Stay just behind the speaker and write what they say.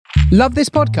Love this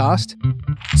podcast?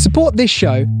 Support this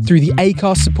show through the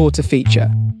Acast supporter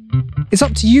feature. It's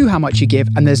up to you how much you give,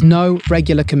 and there's no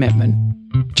regular commitment.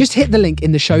 Just hit the link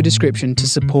in the show description to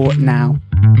support now.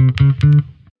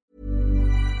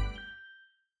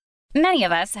 Many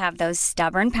of us have those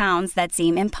stubborn pounds that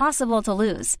seem impossible to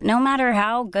lose, no matter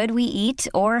how good we eat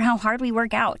or how hard we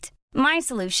work out. My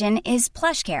solution is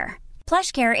PlushCare.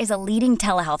 PlushCare is a leading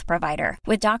telehealth provider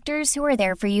with doctors who are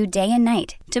there for you day and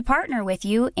night to partner with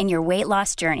you in your weight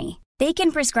loss journey. They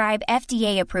can prescribe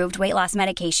FDA-approved weight loss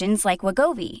medications like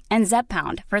Wegovy and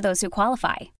Zepbound for those who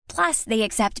qualify. Plus, they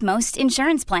accept most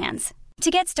insurance plans.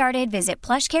 To get started, visit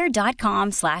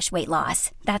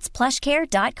plushcare.com/weightloss. That's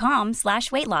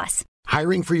plushcare.com/weightloss.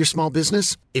 Hiring for your small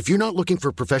business? If you're not looking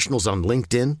for professionals on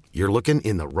LinkedIn, you're looking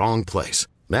in the wrong place.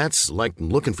 That's like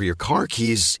looking for your car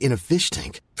keys in a fish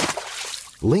tank.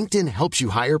 LinkedIn helps you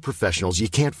hire professionals you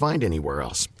can't find anywhere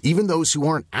else, even those who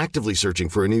aren't actively searching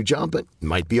for a new job but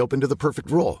might be open to the perfect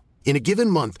role. In a given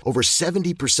month, over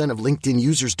 70% of LinkedIn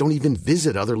users don't even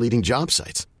visit other leading job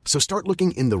sites. So start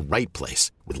looking in the right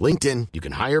place. With LinkedIn, you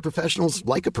can hire professionals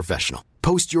like a professional.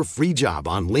 Post your free job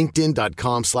on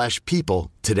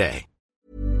linkedin.com/people today.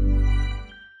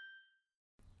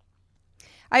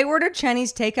 I ordered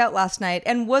Chinese takeout last night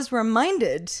and was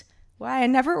reminded why I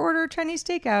never order Chinese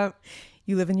takeout.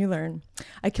 You live and you learn.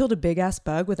 I killed a big-ass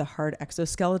bug with a hard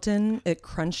exoskeleton. It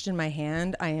crunched in my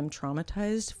hand. I am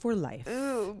traumatized for life.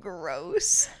 Ooh,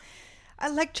 gross. I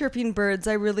like chirping birds.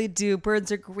 I really do.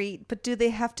 Birds are great. But do they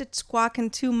have to squawk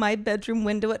into my bedroom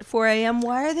window at 4 a.m.?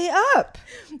 Why are they up?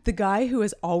 The guy who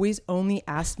has always only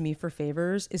asked me for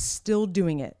favors is still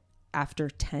doing it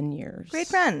after 10 years. Great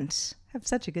friend. Have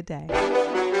such a good day.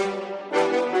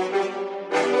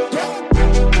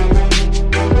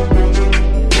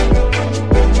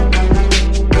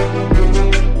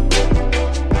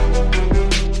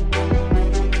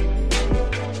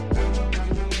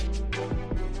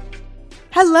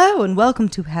 Hello and welcome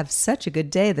to Have Such a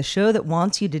Good Day, the show that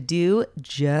wants you to do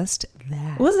just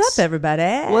that. What's up,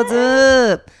 everybody? What's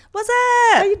up? What's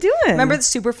up? How you doing? Remember the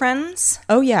Super Friends?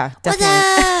 Oh, yeah,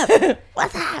 definitely.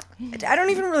 What's up? I don't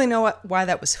even really know why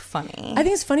that was funny. I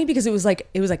think it's funny because it was like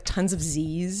tons of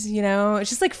Z's, you know? It's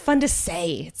just like fun to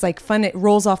say. It's like fun. It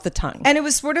rolls off the tongue. And it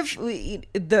was sort of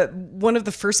one of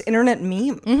the first internet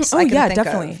memes. Mm-hmm. Oh, I can yeah, think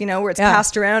definitely. Of, you know, where it's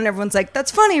passed around and everyone's like,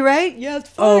 that's funny, right? Yeah, it's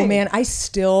funny. Oh, man, I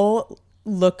still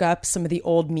look up some of the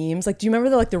old memes. Like, do you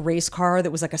remember the race car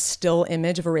that was like a still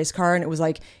image of a race car, and it was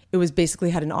basically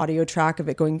had an audio track of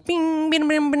it going bing, bing,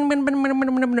 bing, bing, bing, bing, bing,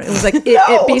 bing. It was like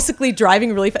it basically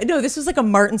driving really fast. No, this was like a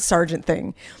Martin Sargent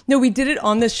thing. No, we did it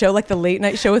on this show, like the late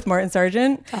night show with Martin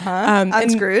Sargent.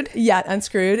 Unscrewed.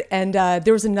 Unscrewed. And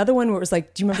there was another one where it was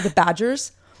like, do you remember the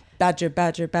Badgers? Badger,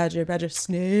 badger, badger, badger,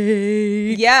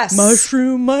 snake. Yes.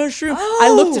 Mushroom. Oh, I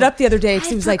looked it up the other day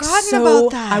because it was like about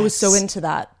that. I was so into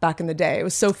that back in the day. It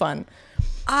was so fun.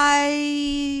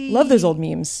 I love those old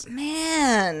memes.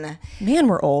 Man,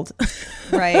 we're old.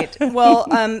 Right. Well,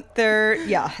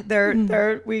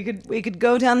 we could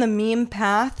go down the meme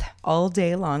path all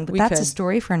day long, but that's a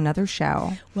story for another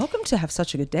show. Welcome to Have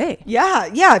Such a Good Day. Yeah.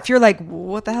 If you're like,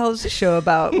 what the hell is this show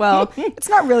about? Well, it's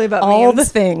not really about all memes. the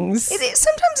things.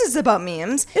 Sometimes it's about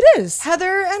memes. It is.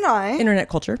 Heather and I, internet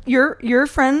culture. Your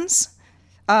friends.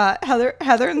 Heather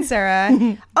and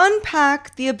Sarah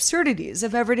unpack the absurdities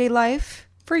of everyday life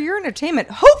for your entertainment.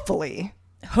 Hopefully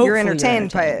you're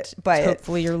entertained by it.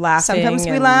 Hopefully you're laughing. Sometimes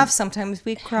we laugh, sometimes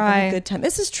we cry. Have a good time.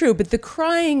 This is true, but the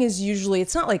crying is usually,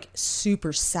 it's not like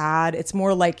super sad. It's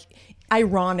more like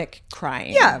ironic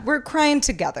crying. Yeah, we're crying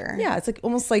together. Yeah, it's like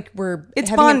almost like it's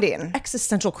having bonding. An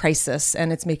existential crisis,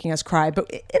 and it's making us cry.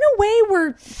 But in a way,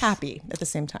 we're happy at the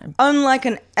same time. Unlike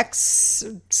an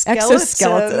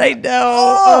exoskeleton. I know.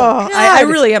 Oh, I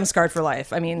really am scarred for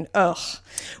life. I mean, ugh.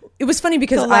 It was funny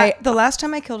because the last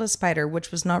time I killed a spider, which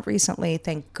was not recently,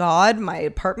 thank God, my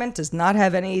apartment does not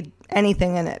have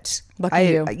anything in it. Lucky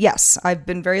you. Yes, I've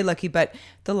been very lucky. But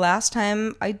the last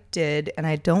time I did, and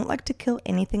I don't like to kill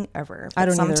anything ever. But I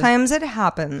don't sometimes it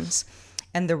happens,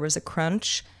 and there was a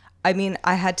crunch. I mean,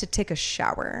 I had to take a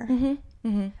shower. Mm-hmm.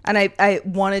 Mm-hmm. And I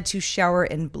wanted to shower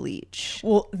in bleach.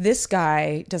 Well, this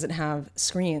guy doesn't have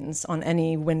screens on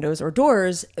any windows or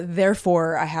doors.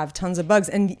 Therefore, I have tons of bugs.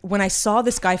 And when I saw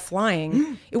this guy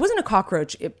flying, it wasn't a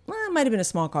cockroach. It might have been a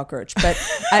small cockroach, but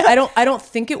I don't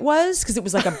think it was, because it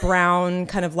was like a brown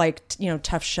kind of like,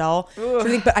 tough shell sort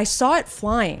of thing. But I saw it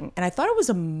flying, and I thought it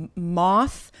was a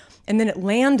moth. And then it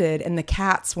landed, and the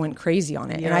cats went crazy on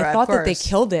it. Yeah, and I thought that they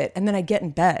killed it. And then I get in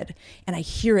bed, and I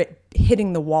hear it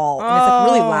hitting the wall. And it's like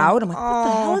really loud. I'm like, what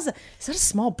the hell is that? Is that a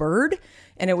small bird?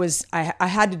 and it was I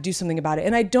had to do something about it.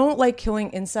 And I don't like killing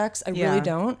insects. I really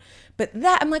don't. But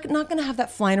that I'm like not gonna have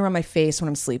that flying around my face when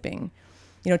I'm sleeping.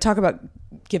 Talk about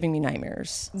giving me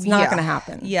nightmares. It's not going to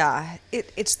happen. Yeah,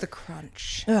 it's the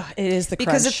crunch. Ugh, it is the crunch.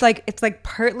 Because it's like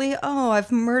partly,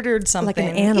 I've murdered something, like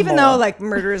an animal. Even though like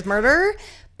murder is murder,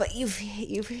 but you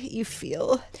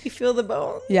feel the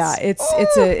bones. Yeah,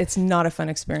 it's not a fun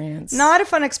experience. Not a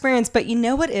fun experience, but you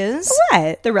know what is?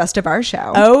 What? The rest of our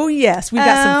show. Oh yes, we've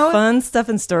got some fun stuff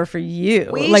in store for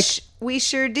you. We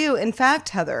sure do. In fact,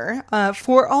 Heather,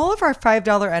 for all of our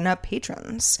 $5 and up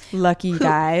patrons, lucky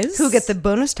guys who get the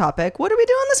bonus topic, what are we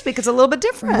doing this week? It's a little bit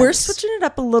different. We're switching it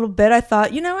up a little bit. I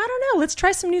thought, I don't know, let's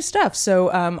try some new stuff.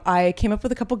 So I came up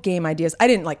with a couple game ideas. I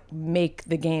didn't make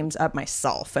the games up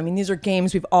myself. I mean, these are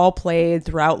games we've all played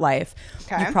throughout life.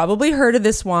 Okay. You probably heard of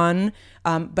this one.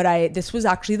 But this was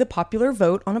actually the popular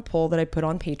vote on a poll that I put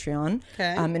on Patreon.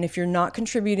 Okay. And if you're not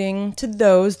contributing to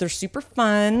those, they're super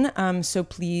fun. So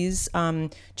please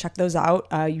check those out.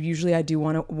 Usually I do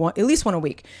at least one a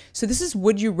week. So this is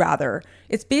Would You Rather.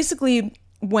 It's basically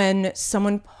when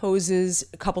someone poses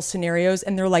a couple scenarios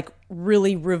and they're like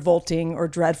really revolting or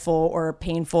dreadful or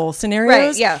painful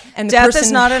scenarios. Right, yeah. And the death person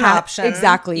is not an option.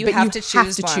 Exactly. But you have to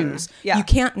choose. Yeah. You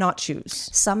can't not choose.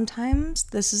 Sometimes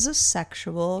this is a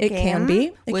sexual game. It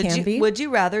can be. Would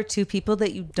you rather two people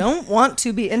that you don't want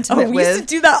to be intimate with? We used to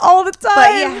do that all the time.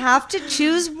 But you have to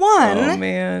choose one. Oh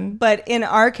man. But in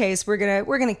our case, we're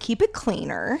gonna keep it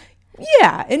cleaner.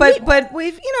 Yeah, and but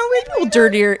we'll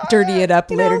dirty it up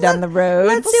later down the road.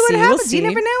 Let's see what happens. You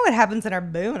never know what happens in our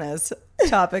bonus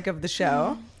topic of the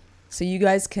show. So you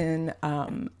guys can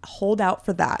hold out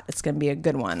for that. It's going to be a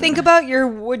good one. Think about your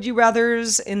would you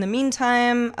rathers. In the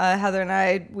meantime, Heather and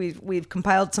I we've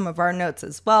compiled some of our notes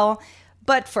as well.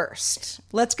 But first,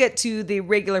 let's get to the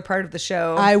regular part of the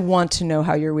show. I want to know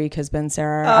how your week has been,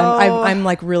 Sarah. I'm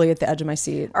like really at the edge of my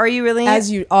seat. Are you really? As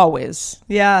you always.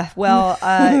 Yeah. Well,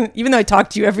 even though I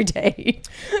talk to you every day.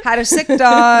 Had a sick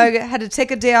dog, had to take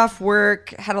a day off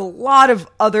work, had a lot of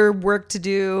other work to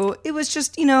do. It was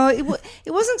just, it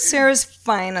wasn't Sarah's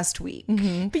finest week.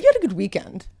 Mm-hmm. But you had a good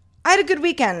weekend. I had a good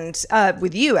weekend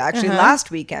with you, actually, last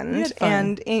weekend.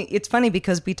 And it's funny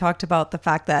because we talked about the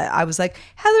fact that I was like,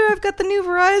 Heather, I've got the new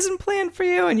Verizon plan for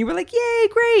you. And you were like, yay,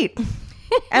 great.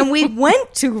 And we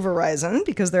went to Verizon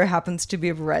because there happens to be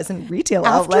a Verizon retail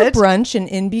outlet. After brunch and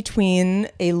in between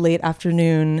a late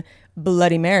afternoon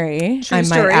Bloody Mary, I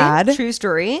might add. True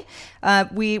story.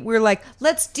 We were like,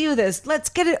 let's do this. Let's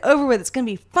get it over with. It's going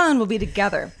to be fun. We'll be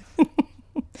together.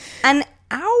 An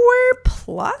hour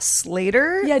plus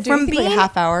later, from being like a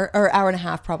half hour or hour and a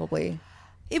half, probably.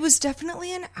 It was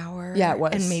definitely an hour. Yeah, it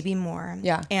was, and maybe more.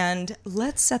 Yeah, and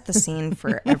let's set the scene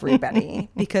for everybody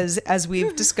because, as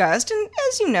we've discussed, and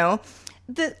as you know,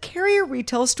 the carrier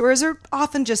retail stores are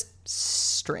often just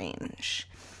strange.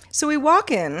 So we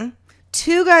walk in,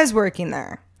 two guys working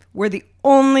there. We're the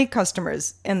only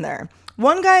customers in there.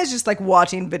 One guy is just like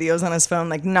watching videos on his phone,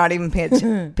 like not even paying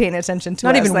attention to us.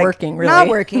 Not even like, working, really. Not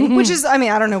working, which is, I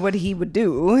don't know what he would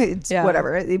do. It's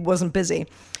whatever. It wasn't busy.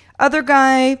 Other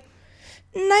guy,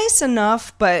 nice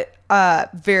enough, but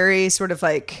very sort of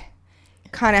like,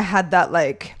 kind of had that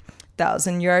like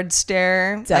 1,000-yard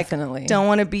stare. Definitely. Like, don't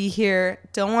want to be here.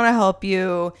 Don't want to help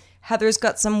you. Heather's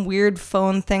got some weird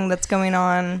phone thing that's going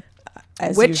on.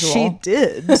 Which usual. She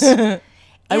did.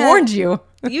 I warned you.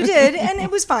 You did, and it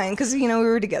was fine because, we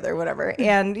were together, whatever,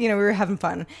 and, we were having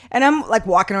fun. And I'm, like,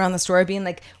 walking around the store being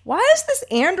like, why is this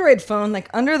Android phone, like,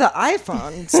 under the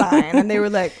iPhone sign? And they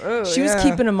were like, oh, She was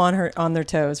keeping them on their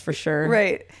toes, for sure.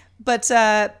 Right. But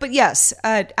yes,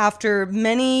 after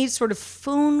many sort of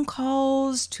phone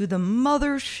calls to the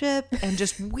mothership and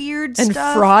just weird and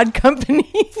stuff. And fraud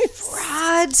companies.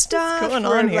 Fraud stuff. What's going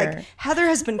on here? Like, Heather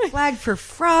has been flagged for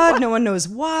fraud. No one knows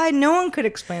why. No one could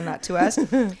explain that to us.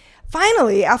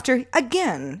 Finally, after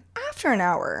an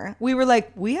hour, we were like,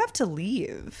 we have to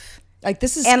leave. Like,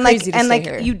 this is crazy to say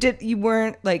here. You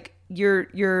weren't like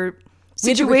your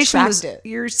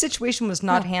situation was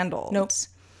not handled. Nope.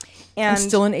 And I'm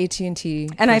still an AT&T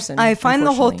person, and I find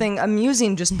the whole thing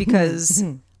amusing just because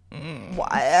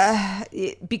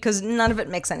because none of it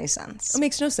makes any sense. It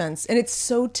makes no sense. And it's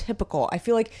so typical. I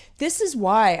feel like this is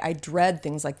why I dread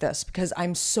things like this, because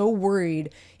I'm so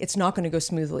worried it's not going to go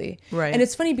smoothly. Right. And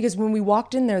it's funny because when we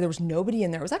walked in there was nobody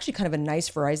in there. It was actually kind of a nice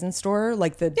Verizon store.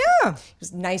 Like it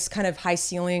was nice, kind of high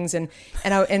ceilings, and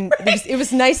it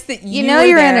was nice that you're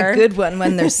there. In a good one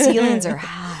when their ceilings are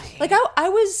high. Like I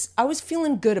was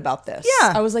feeling good about this.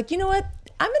 Yeah. I was like, you know what?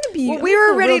 I'm going to be. Well, we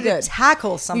were ready to good.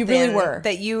 tackle something. We really were.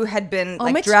 That you had been On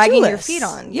my like dragging to-do your list. feet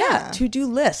on. Yeah, to-do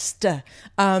list. It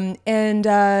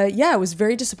was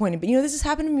very disappointing. But this has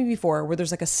happened to me before, where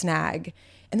there's like a snag,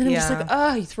 and then I'm just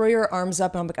like, you throw your arms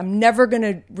up, and I'm like, I'm never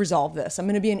gonna resolve this. I'm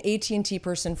gonna be an AT&T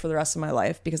person for the rest of my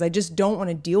life because I just don't want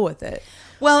to deal with it.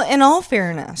 Well, in all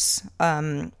fairness,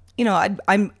 I'm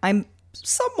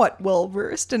somewhat well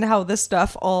versed in how this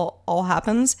stuff all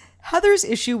happens. Heather's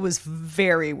issue was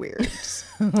very weird.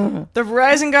 The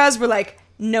Verizon guys were like,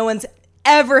 no one's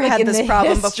ever had this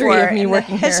problem before of me in the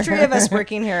working here. history of us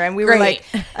working here. And we were like,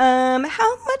 how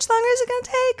much longer is it going to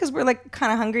take? Because we're like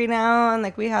kind of hungry now, and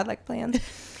like we had like plans.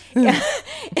 Yeah.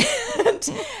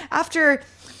 And after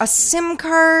a SIM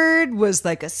card was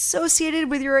like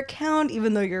associated with your account,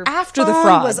 even though your After the phone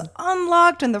fraud. was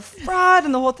unlocked and the fraud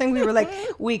and the whole thing, we were like,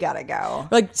 we gotta go.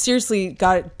 Like seriously,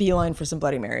 got beeline for some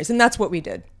Bloody Marys, and that's what we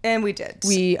did. And we did.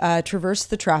 We traversed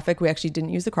the traffic. We actually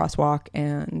didn't use the crosswalk,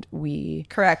 and we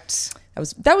Correct.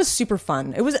 that was super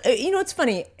fun. It was it's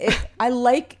funny.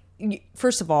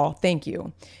 First of all, thank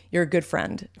you. You're a good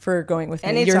friend for going with me.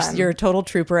 Anytime. You're a total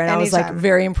trooper, and I was like Anytime.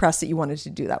 very impressed that you wanted to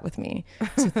do that with me.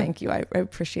 So thank you. I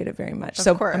appreciate it very much.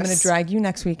 So course. I'm going to drag you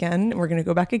next weekend. And we're going to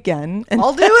go back again. And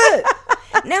I'll do it.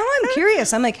 Now I'm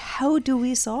curious. I'm like, how do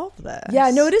we solve this? yeah,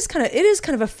 no, it is kind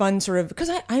of a fun sort of, because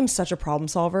I'm such a problem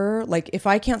solver. Like if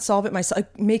I can't solve it myself,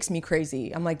 it makes me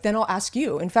crazy. I'm like, then I'll ask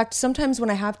you. In fact, sometimes when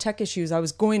I have tech issues, I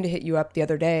was going to hit you up the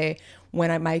other day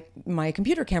when my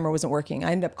computer camera wasn't working.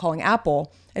 I ended up calling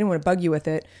Apple. I didn't want to bug you with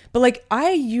it, but like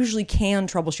I usually can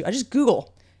troubleshoot. I just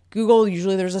Google.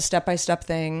 Usually there's a step-by-step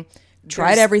thing.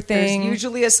 Tried everything. There's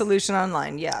usually a solution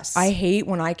online. Yes. I hate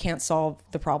when I can't solve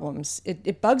the problems.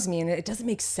 It bugs me, and it doesn't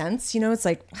make sense. It's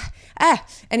like,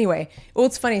 Anyway, well,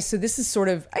 it's funny. So this is sort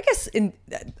of, I guess,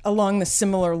 along the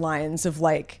similar lines of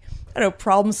like, I don't know,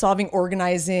 problem solving,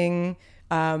 organizing,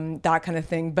 that kind of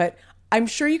thing. But I'm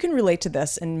sure you can relate to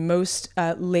this, and most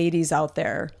ladies out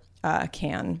there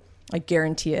can. I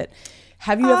guarantee it.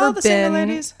 Have you ever the single been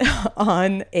ladies.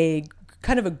 on a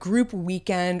kind of a group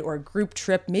weekend or a group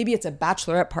trip? Maybe it's a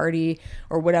bachelorette party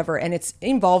or whatever, and it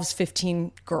involves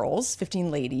 15 girls, 15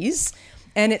 ladies,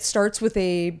 and it starts with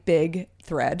a big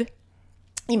thread,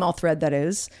 email thread that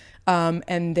is.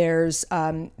 And there's,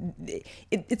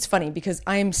 it's funny because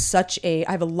I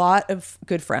have a lot of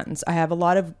good friends. I have a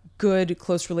lot of good,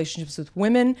 close relationships with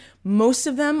women. Most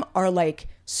of them are like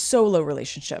solo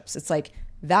relationships. It's like,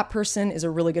 that person is a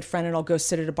really good friend and I'll go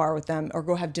sit at a bar with them or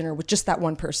go have dinner with just that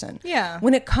one person. Yeah.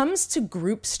 When it comes to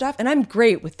group stuff, and I'm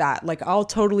great with that. Like I'll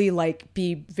totally like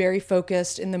be very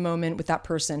focused in the moment with that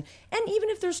person. And even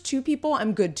if there's 2 people,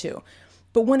 I'm good too.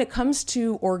 But when it comes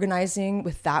to organizing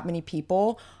with that many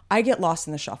people, I get lost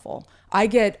in the shuffle. I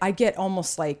get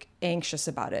almost like anxious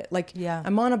about it. Like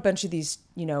I'm on a bunch of these,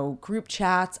 group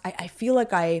chats. I feel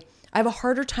like I have a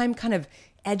harder time kind of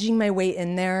edging my way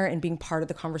in there and being part of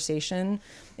the conversation,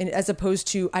 and as opposed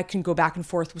to I can go back and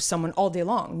forth with someone all day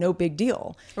long, no big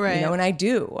deal, right? And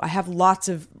I have lots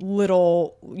of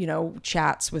little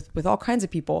chats with all kinds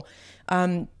of people,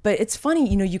 but it's funny,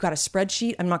 you got a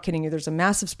spreadsheet. I'm not kidding you. There's a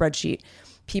massive spreadsheet,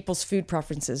 people's food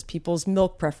preferences, people's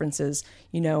milk preferences,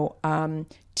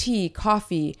 tea,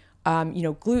 coffee,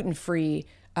 gluten-free,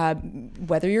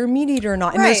 whether you're a meat eater or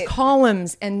not, and there's Right.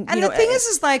 columns, and the thing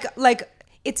is like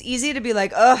it's easy to be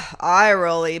like, eye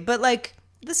rolly, but like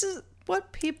this is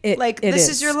what people this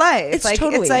is your life. It's like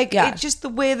totally, it's like yeah. it's just the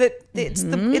way that it's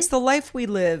the life we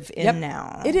live in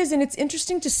now. It is, and it's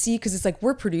interesting to see because it's like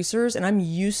we're producers, and I'm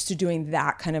used to doing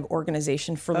that kind of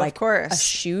organization for like course. a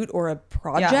shoot or a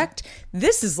project.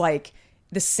 This is like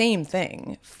the same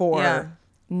thing for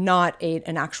not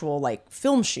an actual like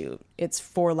film shoot. It's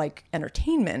for like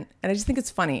entertainment, and I just think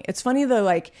it's funny. It's funny though,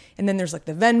 like, and then there's like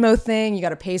the Venmo thing. You got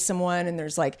to pay someone, and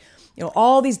there's like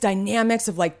all these dynamics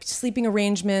of like sleeping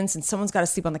arrangements, and someone's got to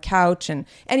sleep on the couch. And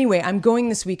anyway, I'm going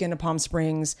this weekend to Palm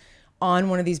Springs on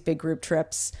one of these big group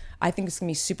trips. I think it's gonna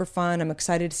be super fun. I'm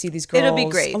excited to see these girls. It'll be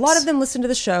great. A lot of them listen to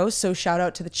the show, so shout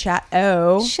out to the chat.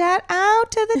 Oh, Shout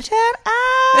out to the chat.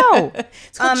 Ow!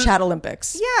 it's called Chat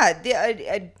Olympics.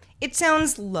 Yeah, it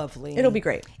sounds lovely. It'll be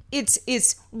great.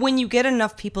 It's when you get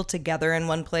enough people together in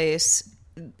one place,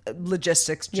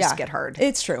 logistics just get hard.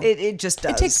 It's true. It just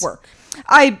does. It takes work.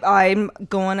 I'm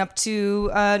going up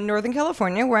to Northern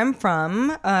California, where I'm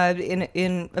from,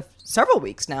 in several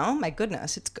weeks now. My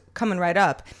goodness, it's coming right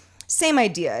up. Same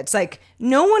idea. It's like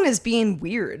no one is being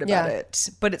weird about it,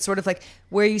 but it's sort of like,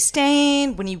 where are you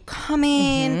staying? When are you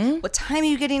coming? What time are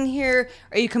you getting here?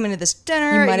 Are you coming to this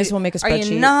dinner? You might as well make a Are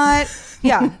spreadsheet. you not?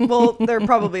 Yeah. Well, there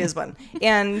probably is one,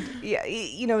 and yeah,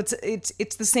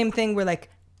 it's the same thing where like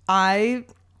my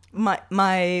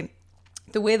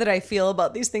the way that I feel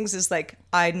about these things is like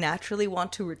I naturally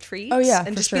want to retreat. Oh, yeah, and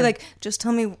for just sure. be like, just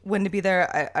tell me when to be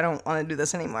there. I don't want to do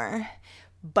this anymore.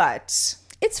 But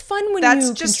It's fun when that's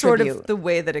you just contribute. sort of the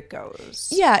way that it goes.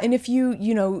 Yeah, and if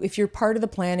if you're part of the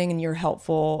planning and you're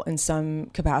helpful in some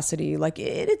capacity, like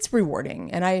it's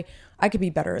rewarding. And I could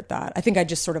be better at that. I think I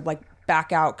just sort of like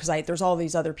back out because there's all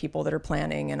these other people that are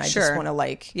planning, and I just want to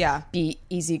like be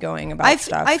easygoing about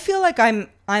stuff. I feel like I'm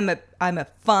a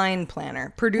fine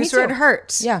planner, producer too. at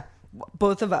heart. Yeah.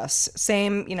 Both of us,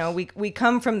 same. We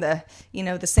come from the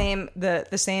same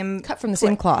Cut from the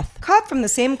same cloth. Cut from the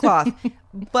same cloth.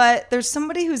 But there's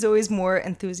somebody who's always more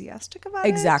enthusiastic about it.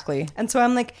 Exactly. And so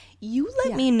I'm like, you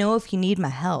let me know if you need my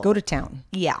help. Go to town.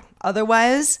 Yeah.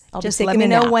 Otherwise, I'll be just taking let me a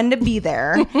know nap. when to be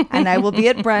there, and I will be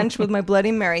at brunch with my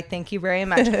Bloody Mary. Thank you very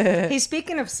much. Hey,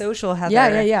 speaking of social,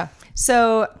 Heather. Yeah.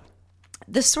 So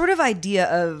this sort of idea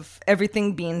of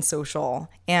everything being social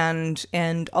and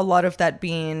a lot of that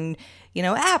being,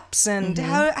 apps and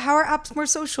how are apps more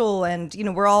social, and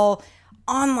we're all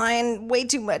online way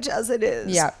too much as it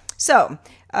is. Yeah. So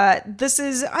I thought this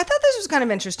was kind of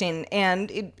interesting,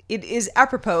 and it is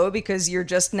apropos because you're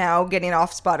just now getting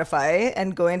off Spotify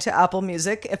and going to Apple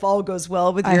Music if all goes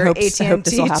well with your AT&T I hope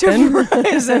this will to happen.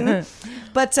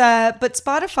 Verizon. But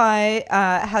Spotify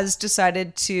has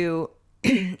decided to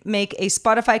make a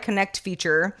Spotify Connect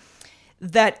feature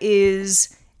that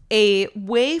is a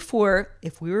way for,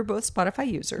 if we were both Spotify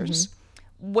users,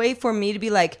 way for me to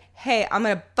be like, hey, I'm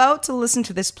about to listen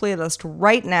to this playlist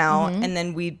right now, and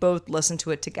then we both listen to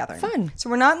it together. Fun. So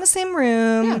we're not in the same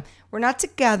room, Yeah. we're not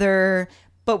together,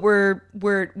 but we're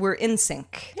in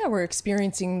sync. Yeah, we're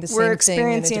experiencing the same We're thing.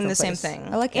 experiencing the same thing.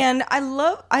 I like it. And I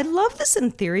love this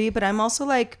in theory, but I'm also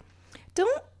like,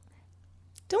 don't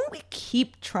we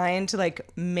keep trying to like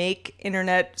make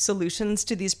internet solutions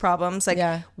to these problems,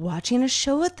 like watching a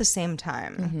show at the same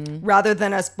time rather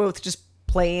than us both just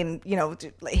playing,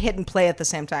 hit and play at the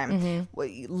same time,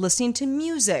 listening to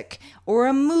music or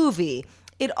a movie.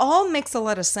 It all makes a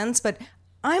lot of sense, but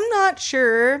I'm not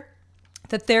sure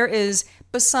that there is,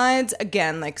 besides,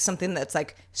 again, like something that's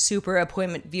like super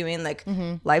appointment viewing, like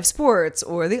live sports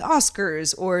or the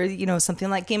Oscars or, something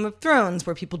like Game of Thrones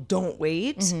where people don't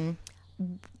wait.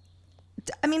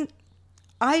 I mean,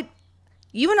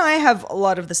 you and I have a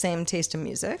lot of the same taste in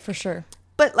music. For sure.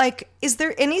 But like, is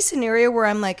there any scenario where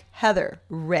I'm like, Heather,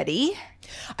 ready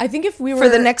I think if we were for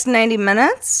the next 90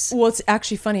 minutes? Well, it's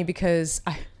actually funny because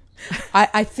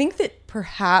I think that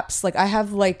perhaps like I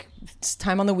have like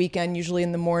time on the weekend, usually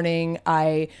in the morning,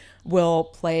 I will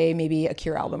play maybe a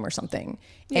Cure album or something.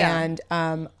 Yeah. And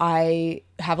I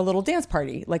have a little dance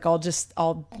party. Like I'll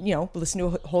listen to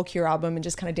a whole Cure album and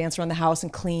just kind of dance around the house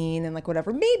and clean and like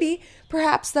whatever. Maybe,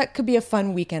 perhaps that could be a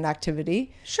fun weekend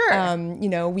activity. Sure.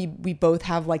 We both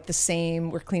have like the same,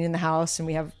 we're cleaning the house and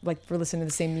we're listening to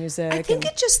the same music. I think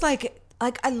it just like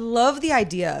I love the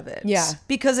idea of it. Yeah.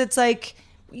 Because it's like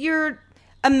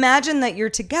imagine that you're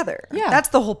together. Yeah. That's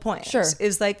the whole point. Sure.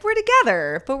 Is like we're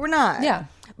together, but we're not. Yeah.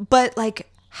 But like,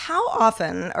 how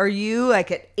often are you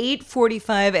like at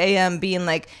 8:45 a.m. being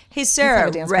like, hey, Sarah,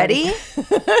 dance ready?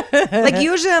 Like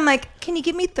usually I'm like, can you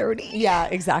give me 30? Yeah,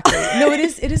 exactly. No, it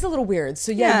is a little weird.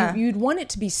 So Yeah. you'd want it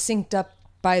to be synced up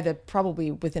by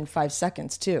probably within 5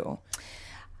 seconds too.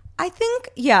 I think,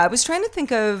 I was trying to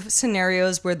think of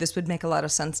scenarios where this would make a lot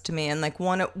of sense to me. And like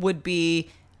one would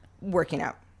be working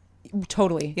out.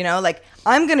 Totally. Like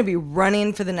I'm going to be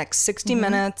running for the next 60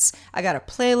 minutes. I got a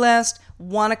playlist.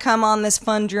 Want to come on this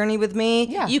fun journey with me?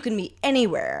 Yeah. You can be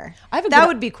anywhere. That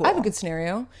would be cool. I have a good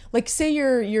scenario. Like say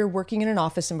you're working in an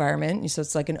office environment, so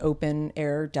it's like an open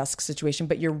air desk situation,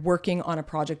 but you're working on a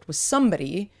project with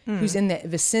somebody who's in the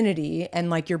vicinity, and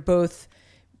like you're both,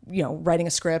 writing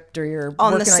a script or you're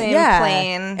On the working same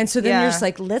plane. And so then you're just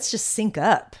like, let's just sync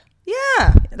up.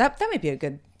 Yeah. That might be a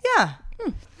good. Yeah.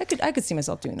 I could see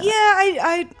myself doing that.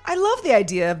 Yeah, I love the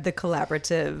idea of the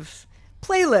collaborative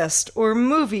playlist or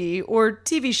movie or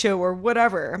TV show or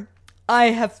whatever. I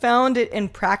have found it in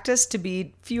practice to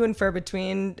be few and far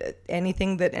between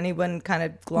anything that anyone kind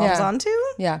of gloms onto.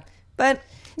 Yeah. But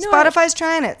Spotify's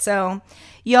trying it, so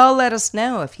y'all let us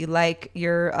know if you like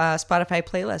your Spotify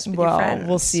playlist with your friends.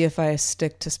 We'll see if I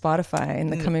stick to Spotify in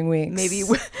the coming weeks.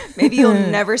 Maybe you'll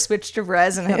never switch to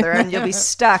Verizon, Heather, and you'll be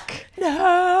stuck.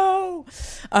 No.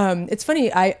 It's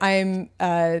funny. I'm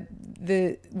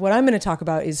what I'm going to talk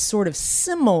about is sort of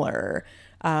similar.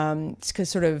 Because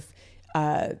sort of,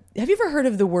 have you ever heard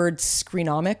of the word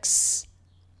screenomics?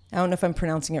 I don't know if I'm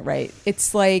pronouncing it right.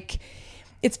 It's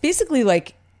basically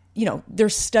like, they're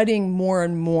studying more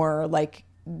and more like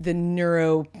the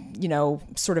neuro,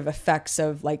 sort of effects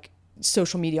of like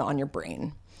social media on your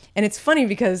brain. And it's funny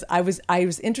because I was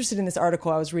interested in this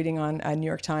article I was reading on New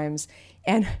York Times,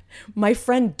 and my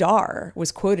friend Dar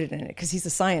was quoted in it because he's a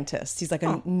scientist. He's like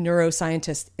a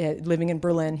neuroscientist living in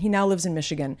Berlin. He now lives in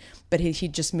Michigan, but he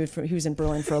just moved he was in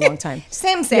Berlin for a long time.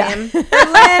 Same.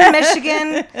 Berlin,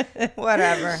 Michigan,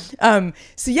 whatever.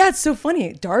 So yeah, it's so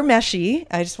funny. Dar Meshi,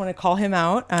 I just want to call him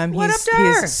out. What up, Dar?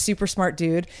 He's a super smart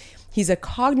dude. He's a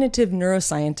cognitive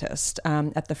neuroscientist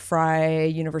at the Freie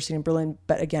University in Berlin.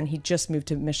 But again, he just moved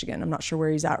to Michigan. I'm not sure where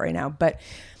he's at right now. But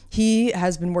he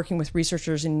has been working with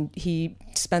researchers, and he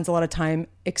spends a lot of time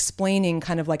explaining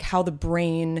kind of like how the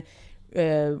brain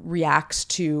reacts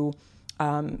to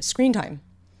screen time.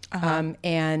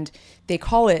 And they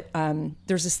call it,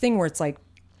 there's this thing where it's like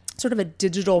sort of a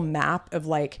digital map of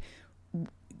like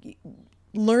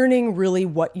learning really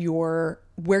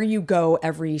where you go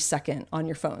every second on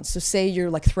your phone. So say you're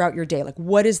like throughout your day, like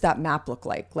what does that map look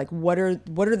like? Like what are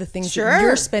the things that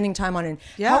you're spending time on, and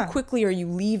how quickly are you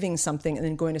leaving something and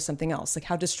then going to something else? Like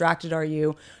how distracted are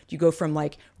you? Do you go from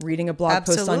like reading a blog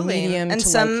post on Medium and to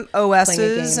some like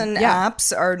OSs and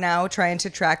apps are now trying to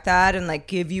track that and like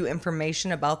give you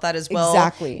information about that as well.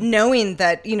 Exactly. Knowing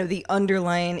that, the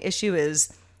underlying issue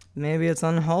is maybe it's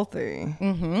unhealthy.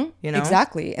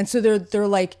 Exactly. And so they're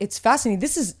like, it's fascinating.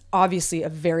 This is obviously a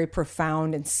very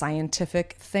profound and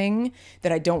scientific thing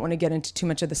that I don't want to get into too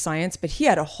much of the science, but he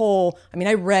had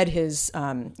I read his,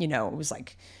 it was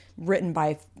like written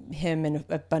by him and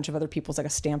a bunch of other people. It's like a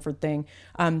Stanford thing.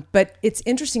 But it's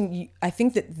interesting. I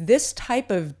think that this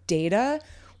type of data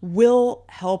will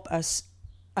help us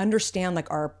understand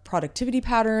like our productivity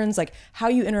patterns, like how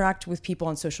you interact with people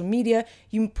on social media.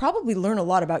 You probably learn a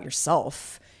lot about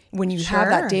yourself when you have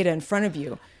that data in front of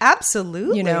you.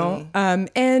 Absolutely.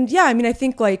 And yeah, I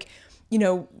think like,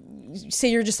 say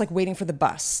you're just like waiting for the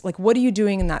bus. Like, what are you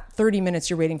doing in that 30 minutes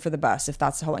you're waiting for the bus? If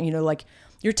that's how long, like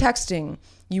you're texting,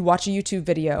 you watch a YouTube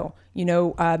video,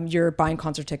 you're buying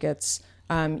concert tickets,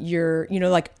 you're,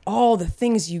 like all the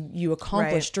things you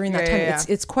accomplish during that time.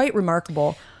 It's quite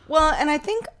remarkable. Well, and I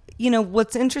think,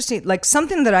 what's interesting, like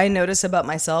something that I notice about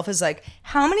myself is like,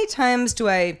 how many times do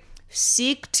I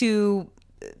seek to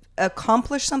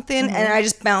accomplish something and I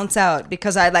just bounce out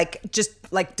because I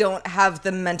don't have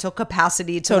the mental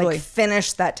capacity to like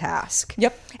finish that task.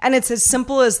 Yep. And it's as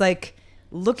simple as like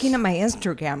looking at my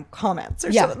Instagram comments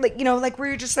or something, like where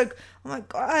you're just like, oh my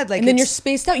God. Like, and then you're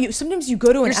spaced out. Sometimes you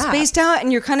go to an app. You're spaced out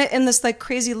and you're kind of in this like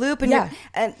crazy loop. And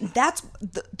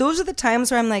those are the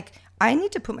times where I'm like, I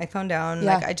need to put my phone down.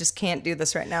 Yeah. Like, I just can't do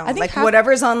this right now. I think like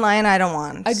whatever's online, I don't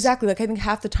want. Exactly. Like I think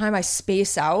half the time I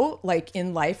space out like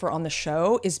in life or on the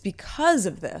show is because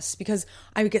of this, because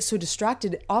I would get so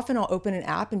distracted. Often I'll open an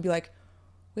app and be like,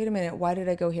 wait a minute, why did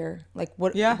I go here? Like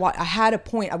what, why, I had a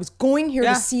point. I was going here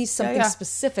to see something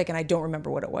specific and I don't remember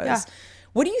what it was. Yeah.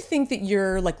 What do you think that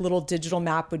your like little digital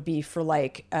map would be for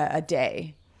like a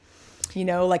day? In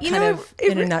a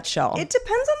nutshell. It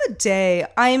depends on the day.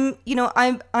 I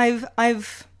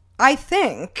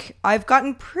think I've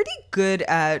gotten pretty good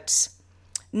at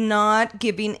not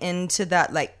giving into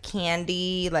that like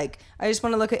candy, like I just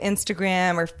want to look at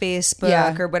Instagram or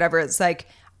Facebook or whatever. It's like,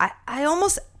 I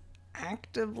almost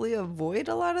actively avoid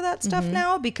a lot of that stuff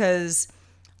now because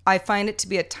I find it to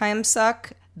be a time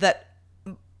suck that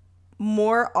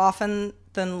more often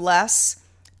than less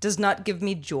does not give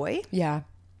me joy. Yeah.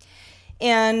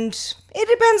 And it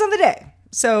depends on the day.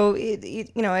 So,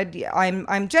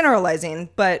 I'm generalizing,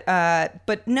 but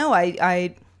no,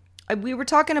 we were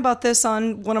talking about this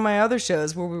on one of my other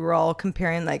shows where we were all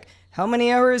comparing like, how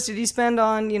many hours did you spend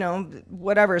on,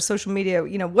 whatever, social media,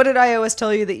 what did iOS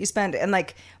tell you that you spend? And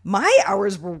like my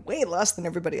hours were way less than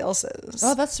everybody else's.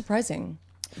 Oh, that's surprising.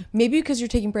 Maybe because you're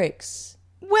taking breaks.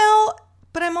 Well,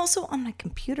 but I'm also on my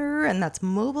computer and that's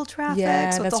mobile traffic.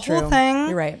 Yeah, so that's it's a whole true. thing.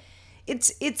 You're right.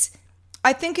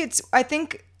 I think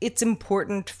it's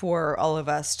important for all of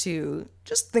us to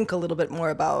just think a little bit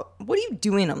more about what are you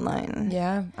doing online?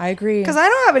 Yeah, I agree. Because I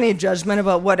don't have any judgment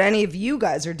about what any of you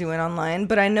guys are doing online,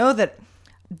 but I know that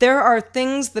there are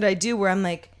things that I do where I'm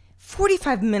like,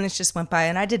 45 minutes just went by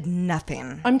and I did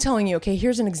nothing. I'm telling you, okay,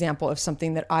 here's an example of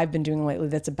something that I've been doing lately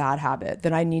that's a bad habit,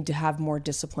 that I need to have more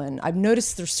discipline. I've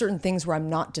noticed there's certain things where I'm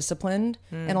not disciplined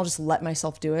and I'll just let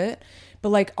myself do it. But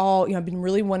like I've been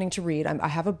really wanting to read. I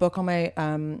have a book on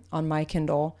my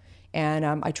Kindle and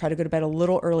I try to go to bed a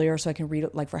little earlier so I can read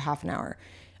it like for half an hour.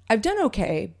 I've done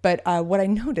okay, but what I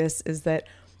notice is that,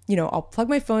 I'll plug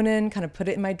my phone in, kind of put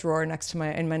it in my drawer next to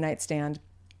in my nightstand.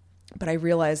 But I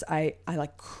realize I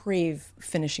like crave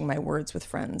finishing my Words with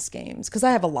Friends games because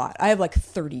I have a lot. I have like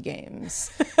 30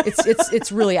 games.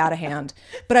 It's really out of hand.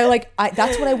 But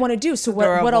that's what I want to do. So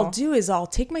what I'll do is I'll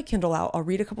take my Kindle out, I'll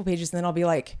read a couple pages, and then I'll be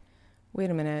like, wait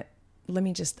a minute,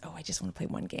 I just want to play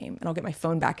one game, and I'll get my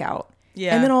phone back out.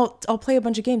 Yeah. And then I'll play a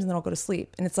bunch of games, and then I'll go to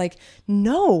sleep. And it's like,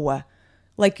 no,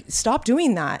 like stop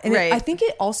doing that. And right. I think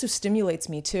it also stimulates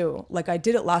me too. Like I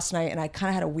did it last night, and I kind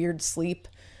of had a weird sleep.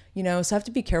 So I have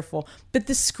to be careful. But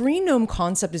the screen gnome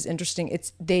concept is interesting.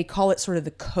 They call it sort of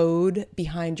the code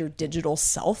behind your digital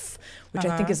self, which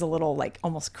I think is a little like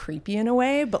almost creepy in a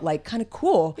way, but like kind of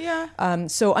cool. Yeah.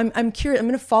 So I'm curious. I'm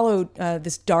going to follow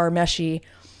this Dharmeshi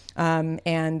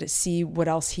and see what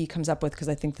else he comes up with, because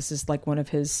I think this is like one of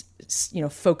his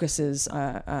focuses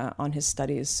on his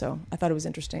studies. So I thought it was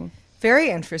interesting. Very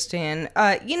interesting.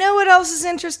 You know what else is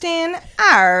interesting?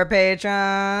 Our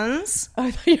patrons. Oh, I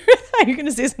thought you were going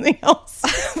to say something else.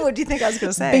 What do you think I was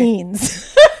going to say?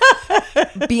 Beans.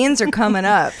 Beans are coming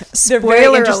up. They're very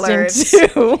Spoiler interesting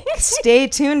alert. too. Stay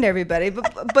tuned, everybody.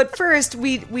 But first,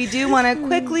 we do want to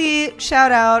quickly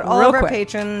shout out all of our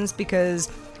patrons,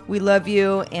 because we love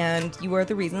you, and you are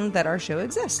the reason that our show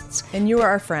exists. And you are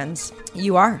our friends.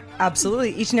 You are.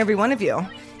 Absolutely. Each and every one of you.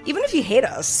 Even if you hate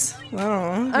us. I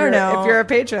don't know. If you're a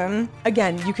patron.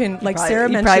 Again, you can, like Sarah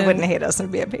mentioned. You probably wouldn't hate us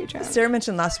and be a patron. Sarah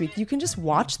mentioned last week, you can just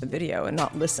watch the video and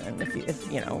not listen if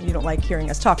you don't like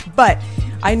hearing us talk. But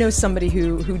I know somebody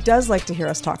who does like to hear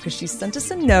us talk, because she sent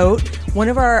us a note. One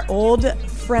of our old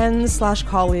friends /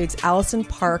 colleagues, Allison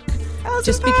Park,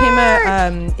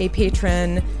 became a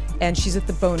patron. And she's at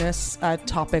the bonus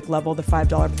topic level, the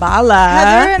 $5 bala.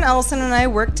 Heather and Allison and I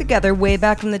worked together way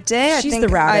back in the day. She's the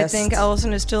raddest. I think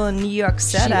Allison is still in New York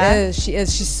City. She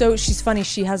is. She's funny.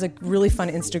 She has a really fun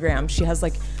Instagram. She has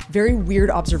like very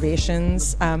weird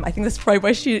observations. I think that's probably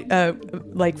why she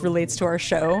relates to our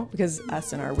show, because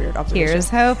us and our weird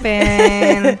observations. Here's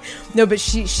hoping. No, but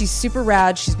she's super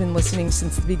rad. She's been listening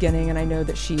since the beginning, and I know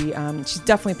that she's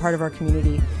definitely part of our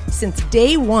community since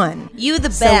day one. You the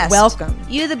best. So welcome.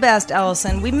 You the best,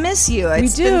 Allison. We miss you.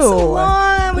 It's been so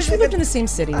long. We lived in the same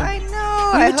city. I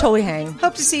know. We would totally hang.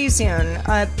 Hope to see you soon.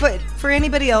 But for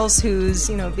anybody else who's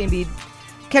maybe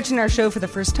catching our show for the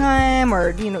first time,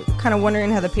 or kind of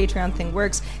wondering how the Patreon thing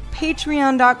works,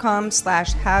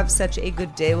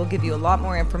 patreon.com/havesuchagoodday will give you a lot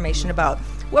more information about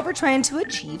what we're trying to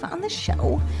achieve on the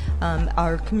show,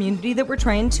 our community that we're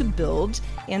trying to build,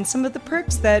 and some of the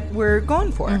perks that we're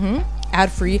going for. Mm-hmm.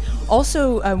 Ad-free.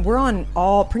 Also, we're on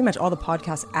pretty much all the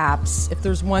podcast apps. If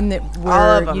there's one that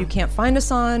you can't find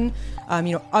us on,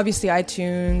 obviously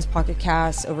iTunes, Pocket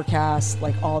Casts, Overcast,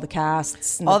 like all the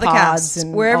casts, and all the casts,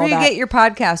 and wherever you get your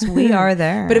podcasts, we are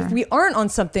there. But if we aren't on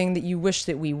something that you wish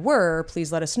that we were,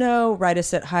 please let us know. Write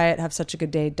us at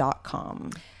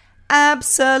hi@havesuchagoodday.com.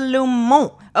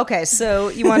 Absolument. Okay, so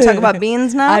you want to talk about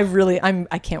beans now? I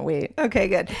can't wait. Okay,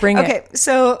 good. Bring it. Okay,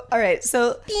 so all right,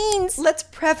 so beans. Let's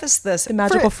preface this. The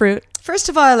magical fruit. First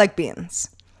of all, I like beans.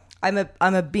 I'm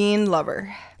a bean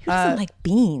lover. Who doesn't like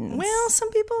beans? Well, some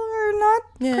people are not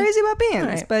crazy about beans,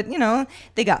 right. But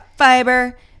they got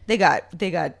fiber. They got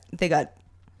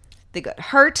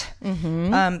heart.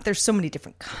 Mm-hmm. There's so many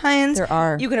different kinds. There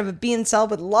are. You can have a bean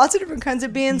salad with lots of different kinds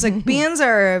of beans. Like beans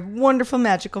are a wonderful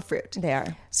magical fruit. They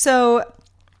are. So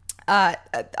I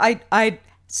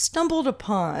stumbled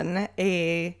upon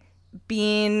a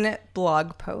bean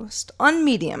blog post on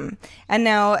Medium. And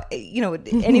now,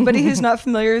 anybody who's not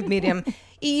familiar with Medium,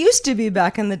 it used to be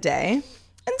back in the day.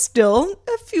 And still,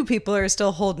 a few people are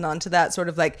still holding on to that sort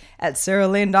of like at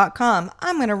saralane.com.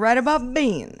 I'm going to write about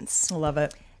beans. I love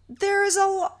it. There is a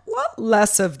lot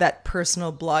less of that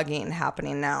personal blogging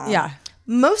happening now. Yeah.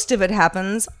 Most of it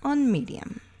happens on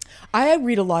Medium. I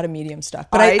read a lot of Medium stuff,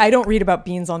 but I don't read about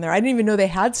beans on there. I didn't even know they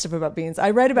had stuff about beans. I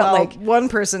read about one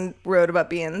person wrote about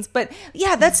beans. But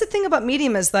yeah, that's the thing about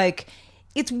Medium is like,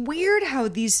 it's weird how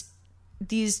these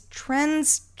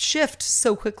trends shift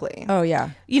so quickly. Oh, yeah.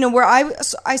 Where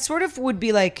I sort of would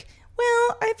be like,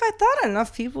 well, if I thought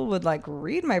enough people would like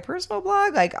read my personal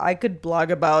blog, like I could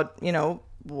blog about,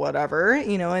 whatever,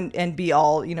 and be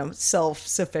all,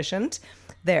 self-sufficient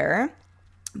there.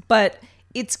 But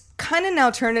it's kind of now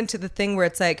turned into the thing where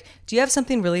it's like, do you have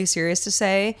something really serious to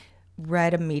say?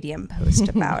 Write a Medium post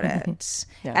about it.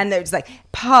 Yeah. And there's like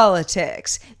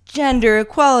politics, gender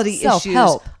equality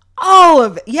self-help. Issues. All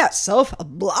of it. Yeah,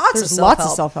 lots of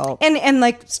self-help. And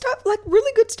like stuff, like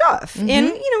really good stuff. Mm-hmm.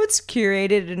 And, it's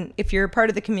curated. And if you're a part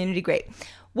of the community, great.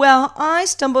 Well, I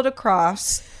stumbled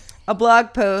across a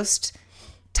blog post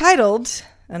titled,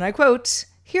 and I quote,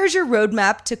 "Here's your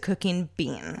roadmap to cooking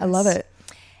beans." I love it.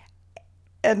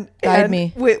 Guide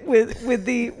me. with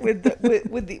the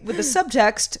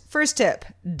subtext. First tip: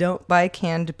 don't buy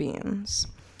canned beans.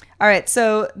 All right,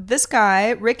 so this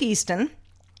guy, Rick Easton.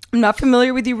 I'm not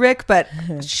familiar with you, Rick, but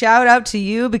shout out to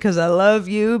you because I love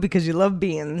you because you love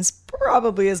beans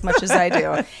probably as much as I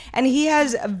do. And he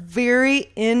has a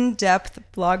very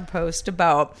in-depth blog post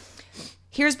about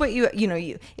here's what you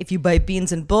if you buy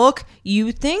beans in bulk,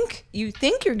 you think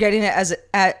you're getting it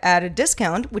at a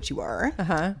discount, which you are.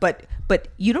 But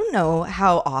you don't know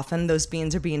how often those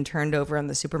beans are being turned over in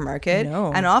the supermarket,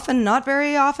 and often not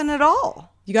very often at all.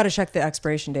 You got to check the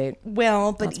expiration date.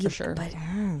 Well, but that's for sure. But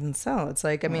so it's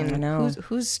like, I mean,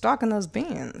 who's stocking those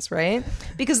beans, right?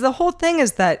 Because the whole thing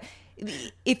is that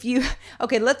if you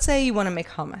let's say you want to make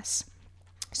hummus,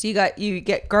 so you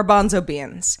get garbanzo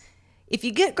beans. If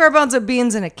you get garbanzo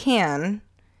beans in a can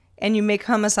and you make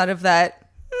hummus out of that,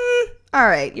 all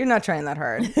right, you're not trying that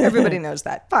hard. Everybody knows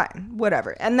that. Fine,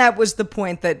 whatever. And that was the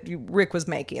point that Rick was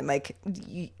making. Like,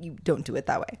 you don't do it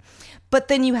that way. But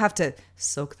then you have to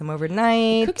soak them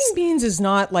overnight. Cooking beans is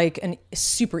not like a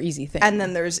super easy thing. And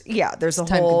then there's a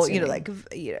whole,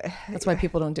 that's why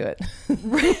people don't do it.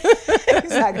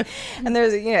 Exactly. And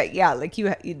there's,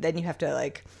 like then you have to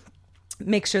like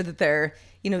make sure that they're,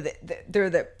 they're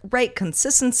the right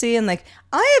consistency. And like,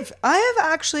 I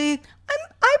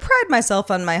pride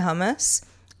myself on my hummus,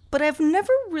 but I've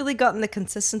never really gotten the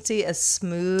consistency as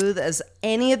smooth as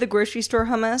any of the grocery store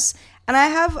hummus. And I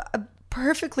have a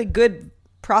perfectly good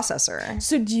processor.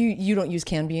 So you don't use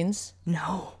canned beans?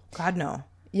 No, God, no.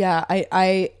 Yeah,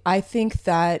 I think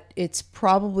that it's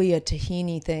probably a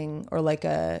tahini thing, or like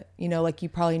like you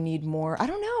probably need more. I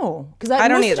don't know, because I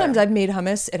don't most either. of the times I've made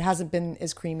hummus, it hasn't been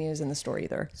as creamy as in the store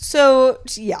either. So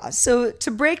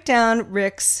to break down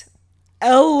Rick's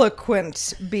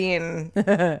eloquent being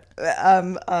a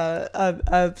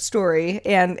story,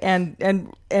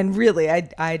 and really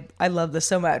I love this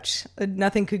so much.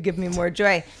 Nothing could give me more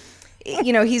joy.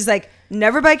 He's like,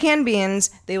 never buy canned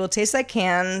beans. They will taste like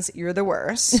cans. You're the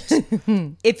worst.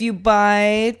 If you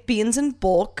buy beans in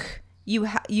bulk, you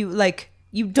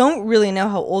don't really know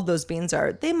how old those beans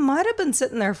are. They might have been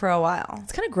sitting there for a while.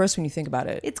 It's kind of gross when you think about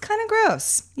it. It's kind of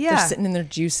gross. Yeah. They're sitting in their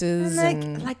juices.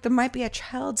 And like there might be a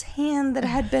child's hand that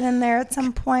had been in there at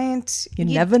some point. You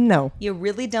never know. You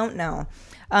really don't know.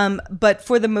 But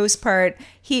for the most part,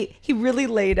 he really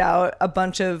laid out a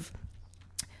bunch of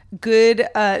good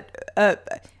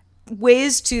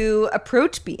ways to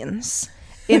approach beans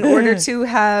in order to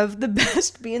have the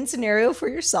best bean scenario for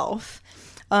yourself.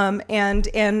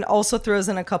 And also throws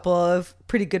in a couple of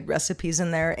pretty good recipes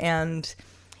in there, and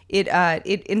it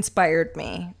inspired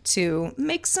me to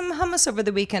make some hummus over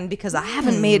the weekend because I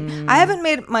haven't made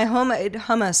my homemade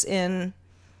hummus in,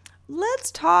 let's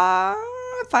talk,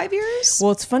 5 years.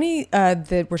 Well, it's funny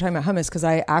that we're talking about hummus because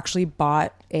I actually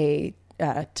bought a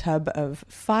tub of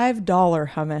 $5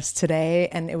 hummus today,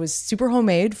 and it was super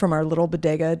homemade from our little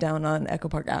bodega down on Echo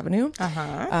Park Avenue.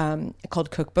 Called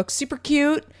Cookbook. Super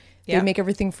cute. They make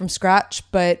everything from scratch,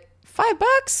 but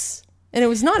 $5, and it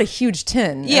was not a huge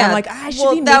tin. Yeah, and I'm like, I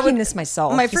should be making this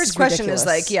myself. My This first is question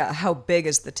ridiculous. is like, how big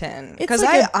is the tin? It's Because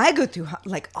like I go through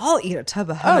I'll eat a tub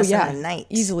of hummus in a night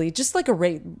easily, just like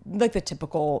like the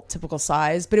typical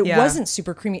size. But it wasn't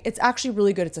super creamy. It's actually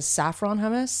really good. It's a saffron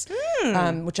hummus,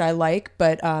 which I like,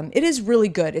 but it is really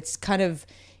good. It's kind of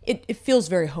it feels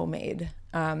very homemade.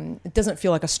 It doesn't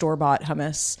feel like a store-bought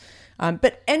hummus.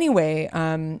 But anyway,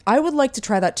 I would like to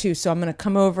try that too. So I'm going to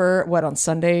come over. What, on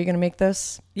Sunday you're going to make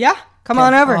this? Yeah, come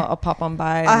on over. I'll pop on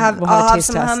by. I'll have a taste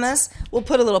some test. hummus. We'll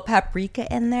put a little paprika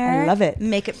in there. I love it.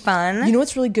 Make it fun. You know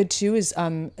what's really good too is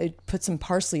put some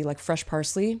parsley, like fresh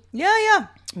parsley. Yeah.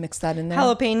 Mix that in there.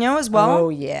 Jalapeno as well. Oh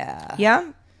yeah.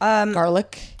 Yeah.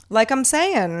 Garlic. Like I'm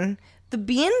saying, the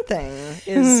bean thing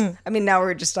is, I mean, now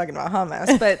we're just talking about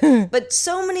hummus, but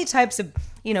so many types of,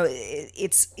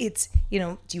 it's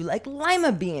do you like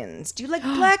lima beans? Do you like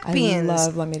black beans? I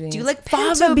love lima beans. Do you like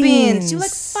Fava pinto beans? Do you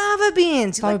like fava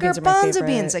beans? Do you Fava like beans are my garbanzo favorite.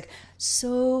 beans? Like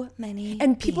so many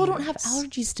And people don't have beans.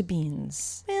 allergies to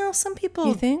beans. Well, some people.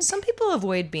 You think? Some people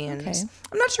avoid beans. Okay.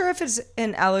 I'm not sure if it's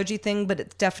an allergy thing, but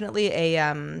it's definitely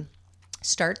a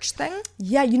starch thing.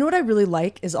 Yeah, you know what I really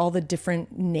like is all the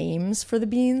different names for the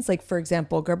beans. Like, for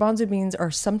example, garbanzo beans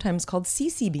are sometimes called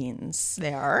CC beans.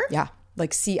 They are. Yeah,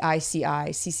 like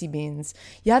CICI beans.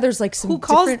 Yeah, there's like some. Who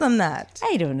calls different- them that?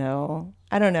 I don't know,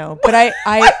 but I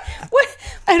What?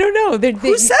 I don't know.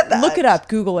 Who said that? Look it up,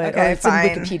 Google it, Okay, or it's fine.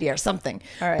 in Wikipedia or something.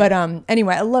 All right. But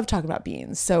anyway, I love talking about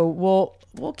beans. So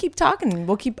we'll keep talking.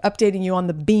 We'll keep updating you on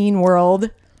the bean world.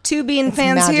 Two bean It's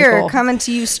fans magical. here coming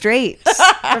to you straight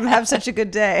from Have Such a Good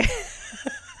Day.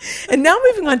 And now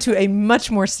moving on to a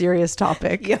much more serious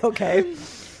topic. Yeah, okay.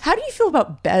 How do you feel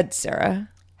about bed, Sarah?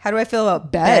 How do I feel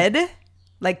about Bed?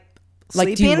 Like Like,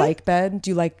 sleeping? do you like bed?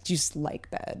 Do you just like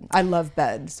bed? I love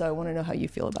bed, so I want to know how you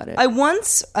feel about it. I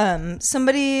once,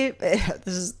 somebody, this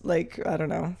is like, I don't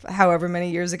know, however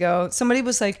many years ago, somebody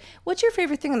was like, what's your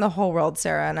favorite thing in the whole world,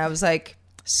 Sarah? And I was like,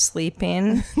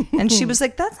 sleeping. And she was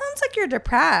like, that sounds like you're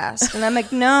depressed. And I'm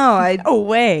like, no, No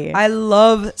way. I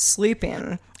love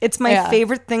sleeping. It's my Yeah.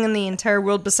 favorite thing in the entire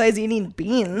world besides eating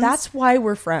beans. That's why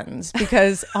we're friends,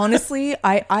 because honestly,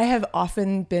 I've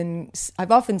often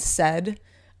said,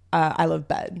 I love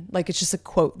bed. Like, it's just a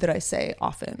quote that I say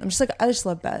often. I'm just like, I just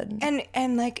love bed.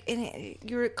 and like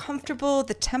you're comfortable,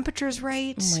 the temperature's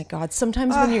right. Oh my God.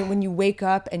 Sometimes when you wake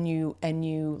up and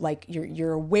you like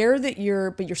you're aware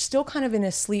that but you're still kind of in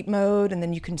a sleep mode, and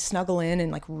then you can snuggle in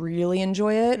and like really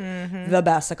enjoy it. The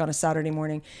best, like on a Saturday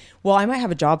morning. Well, I might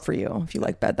have a job for you if you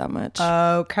like bed that much.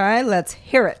 Okay, let's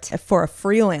hear it. For a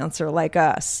freelancer like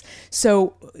us.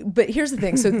 So, but here's the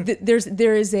thing. So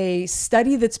there is a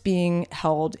study that's being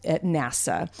held at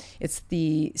NASA. It's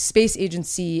the Space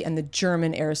Agency and the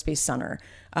German Aerospace Center.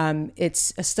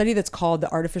 It's a study that's called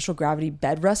the Artificial Gravity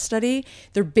Bed Rest Study.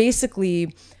 They're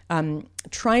basically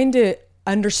trying to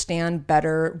understand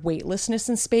better weightlessness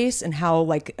in space and how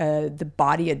like the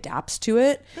body adapts to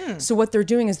it. So what they're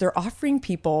doing is they're offering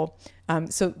people,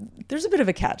 so there's a bit of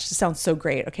a catch. It sounds so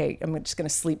great. Okay, I'm just going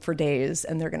to sleep for days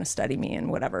and they're going to study me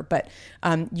and whatever. But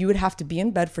you would have to be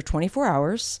in bed for 24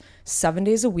 hours, 7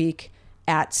 days a week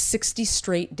at 60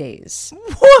 straight days.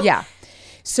 Yeah.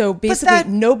 So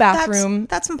basically no bathroom.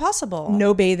 That's impossible.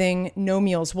 No bathing, no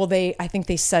meals. Well, I think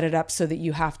they set it up so that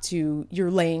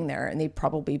you're laying there and they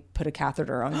probably put a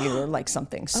catheter on you or like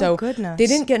something. So goodness. They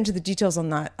didn't get into the details on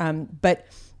that. But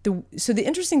the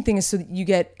interesting thing is, so that you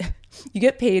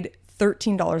get paid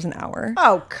 $13 an hour.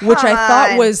 Oh, come which I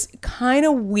thought on. was kind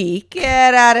of weak.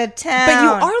 Get out of town. But you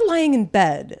are lying in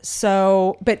bed.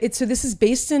 So this is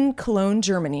based in Cologne,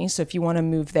 Germany. So if you want to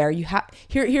move there,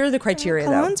 here are the criteria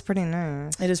though. Cologne's pretty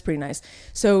nice. It is pretty nice.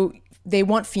 So they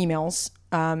want females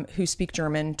who speak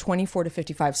German, 24 to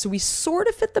 55. So we sort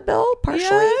of fit the bill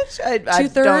partially. I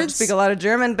don't speak a lot of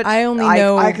German, but I only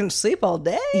know I can sleep all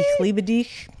day. Ich liebe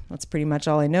dich. That's pretty much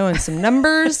all I know, and some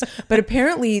numbers. But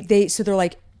apparently they're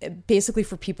like, basically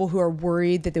for people who are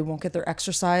worried that they won't get their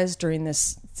exercise during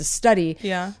this study,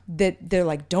 that they're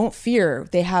like, don't fear.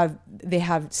 They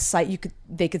could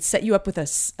set you up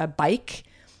with a bike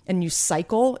and you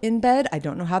cycle in bed. I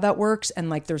don't know how that works. And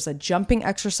like there's a jumping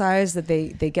exercise that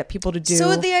they get people to do.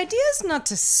 So the idea is not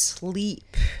to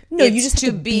sleep. No, it's you just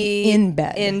have to be in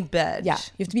bed. In bed. Yeah,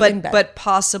 you have to be in bed. But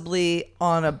possibly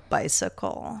on a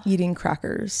bicycle. Eating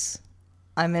crackers.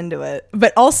 I'm into it.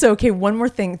 But also, okay, one more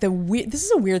thing. This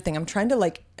is a weird thing. I'm trying to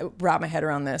like wrap my head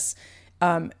around this.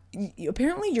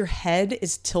 Apparently your head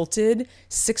is tilted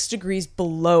 6 degrees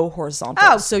below horizontal.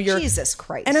 Oh, so Jesus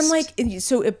Christ. And I'm like,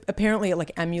 apparently it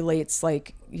like emulates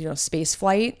like, space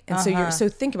flight. And so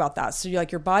think about that. So you're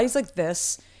like, your body's like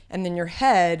this, and then your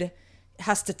head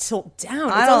has to tilt down.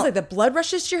 It sounds like the blood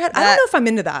rushes to your head. I don't know if I'm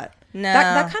into that. No.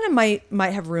 That kind of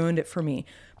might have ruined it for me.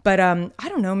 But I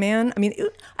don't know, man. I mean,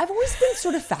 I've always been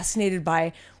sort of fascinated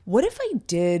by, what if I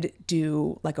did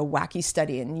do like a wacky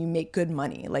study and you make good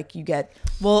money? Like you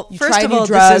first of all,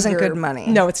 this isn't good money.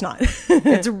 No, it's not.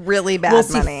 It's really bad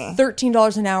money.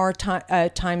 $13 an hour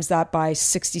times that by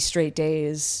 60 straight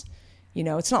days.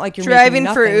 It's not like you're driving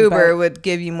making for nothing, Uber but would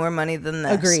give you more money than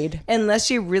this. Agreed. Unless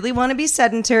you really want to be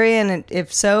sedentary, and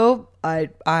if so,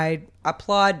 I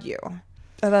applaud you.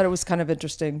 I thought it was kind of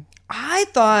interesting. I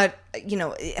thought,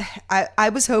 I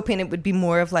was hoping it would be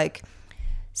more of like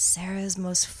Sarah's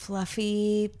most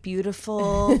fluffy,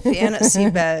 beautiful fantasy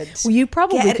bed. Well, you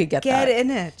probably could get that. Get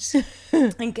in it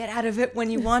and get out of it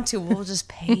when you want to. We'll just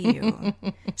pay you.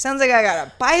 Sounds like I got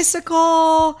a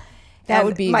bicycle. That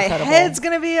would be my incredible. head's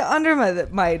gonna be under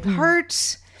my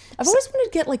heart. I've always wanted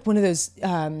to get like one of those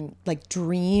like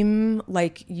dream,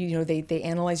 like they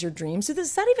analyze your dreams. So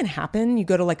does that even happen? You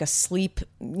go to like a sleep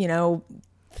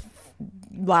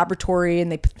laboratory and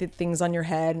they put things on your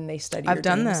head and they study your I've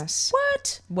done dreams. this.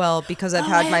 What? Well, because I've I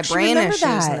had my actually brain remember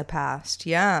issues in that. the past.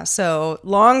 Yeah. So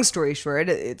long story short,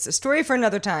 it's a story for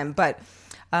another time. But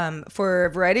for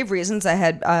a variety of reasons, I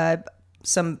had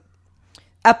some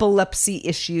epilepsy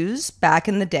issues back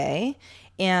in the day.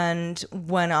 And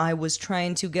when I was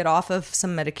trying to get off of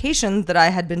some medication that I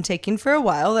had been taking for a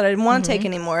while that I didn't want to take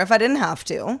anymore if I didn't have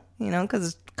to,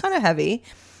 because it's kind of heavy.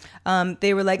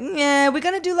 They were like, yeah, we're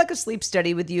going to do like a sleep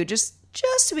study with you just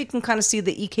so we can kind of see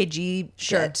the EKG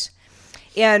shit.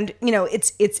 And, you know,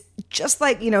 it's just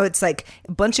like, you know, it's like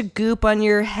a bunch of goop on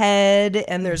your head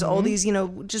and there's all these, you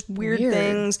know, just weird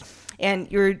things.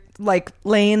 And you're like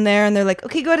laying there and they're like,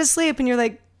 okay, go to sleep. And you're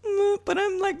like, but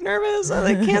I'm like nervous. I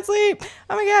like can't sleep.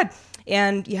 Oh my God.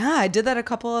 And yeah, I did that a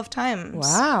couple of times.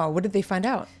 Wow. What did they find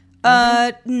out?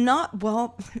 Not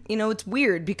well, you know, it's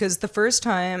weird because the first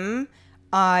time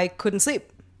I couldn't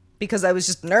sleep because I was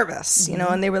just nervous, you know,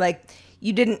 and they were like,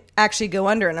 you didn't actually go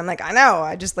under. And I'm like, I know.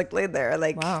 I just like laid there.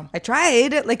 Like, wow. I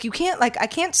tried. Like, you can't, like, I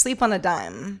can't sleep on a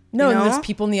dime. No, you know? and there's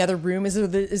people in the other room. Is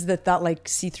that like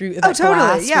see-through that Oh, totally.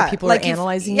 glass Yeah. where people like are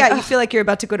analyzing you. you? Yeah, you feel like you're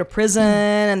about to go to prison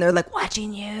and they're like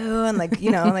watching you and like,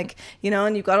 you know, like, you know,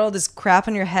 and you've got all this crap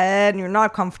on your head and you're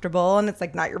not comfortable and it's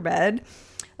like not your bed.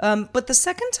 But the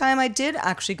second time I did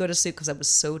actually go to sleep because I was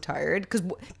so tired. Because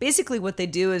basically what they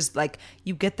do is like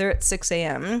you get there at 6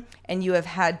 a.m. and you have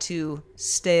had to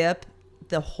stay up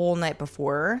the whole night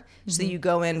before. So you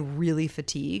go in really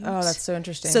fatigued. Oh, that's so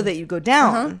interesting. So that you go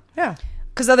down. Yeah.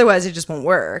 Because otherwise it just won't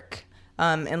work.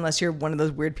 Unless you're one of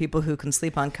those weird people who can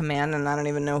sleep on command and I don't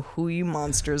even know who you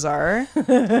monsters are.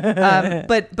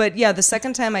 But yeah, the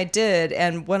second time I did,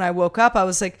 and when I woke up, I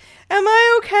was like, am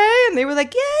I okay? And they were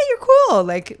like, yeah, you're cool.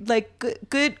 Like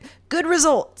good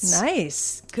results.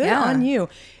 Nice. Good Yeah. on you.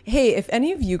 Hey, if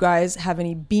any of you guys have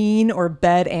any bean or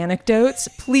bed anecdotes,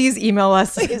 please email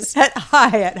us at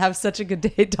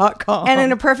hi@havesuchagoodday.com. And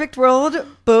in a perfect world,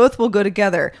 both will go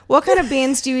together. What kind of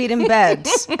beans do you eat in bed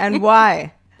and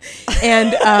why?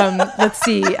 And let's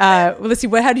see. How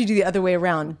do you do the other way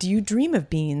around? Do you dream of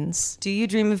beans? Do you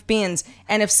dream of beans?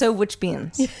 And if so, which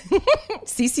beans?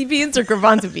 CC beans or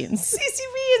garbanzo beans? CC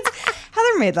beans.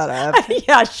 Heather made that up.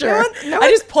 Yeah, sure. No one- I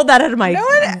just pulled that out of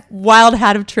my wild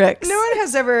hat of tricks. No one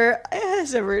has ever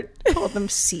called them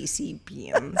CC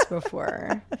beans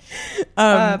before.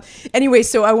 Anyway,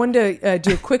 so I wanted to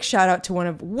do a quick shout out to one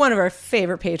of our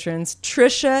favorite patrons,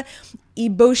 Trisha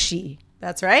Iboshi.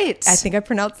 That's right. I think I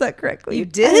pronounced that correctly. You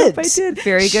did. I hope I did.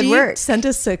 Very good she work. Sent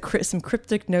us some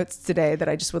cryptic notes today that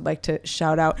I just would like to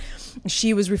shout out.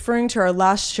 She was referring to our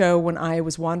last show when I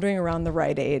was wandering around the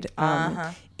Rite Aid,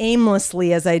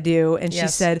 aimlessly as I do, and she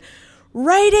Yes. said,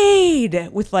 "Rite Aid!"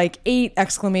 with like 8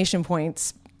 exclamation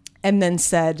points, and then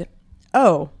said,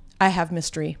 "Oh, I have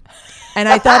mystery." And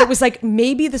I thought it was like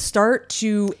maybe the start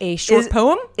to a short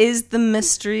poem. Is the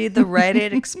mystery the Rite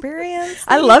Aid experience?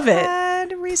 I love it.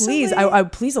 Recently? Please, I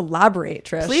please elaborate,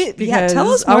 Trish. Please, because tell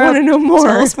us more. I want to know more.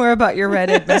 Tell us more about your Rite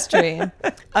Aid mystery.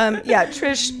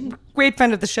 Trish, great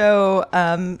friend of the show.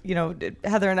 You know,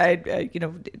 Heather and I, you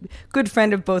know, good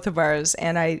friend of both of ours,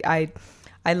 and I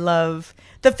love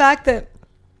the fact that,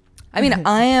 I mean,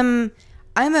 I'm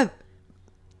a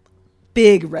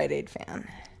big Rite Aid fan.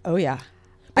 Oh yeah.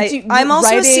 I'm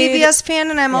also Rite a Aid, CVS fan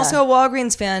and I'm also a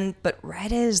Walgreens fan, but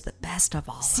Rite Aid is the best of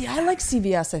all. See, I like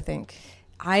CVS, I think.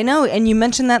 I know. And you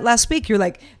mentioned that last week. You're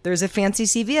like, there's a fancy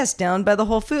CVS down by the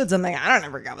Whole Foods. I'm like, I don't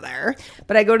ever go there.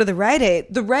 But I go to the Rite Aid.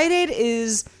 The Rite Aid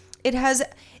it has,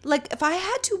 like, if I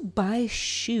had to buy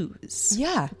shoes.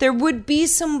 Yeah. There would be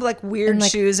some, like, weird And,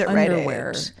 like, shoes at Rite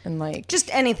underwear Aid. and, like...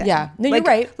 Just anything. Yeah. No, you're like,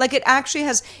 right. Like, it actually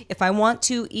has, if I want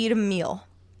to eat a meal,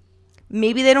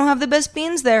 maybe they don't have the best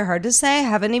beans there. Hard to say. I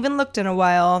haven't even looked in a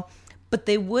while. But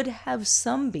they would have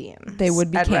some beans. They would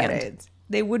be at Rite canned. Aid.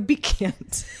 They would be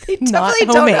canned. They Not definitely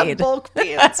don't have homemade. bulk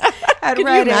beans at Could you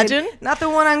Rite Aid. imagine? Not the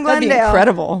one on That'd Glendale. be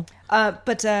incredible.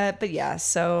 But yeah.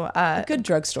 So Good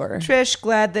drugstore. Trish,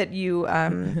 glad that you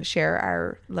share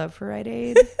our love for Rite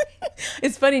Aid.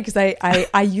 It's funny because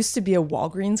I used to be a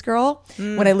Walgreens girl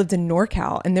when I lived in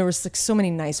NorCal, and there was like so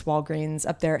many nice Walgreens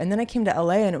up there. And then I came to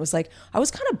LA, and it was like I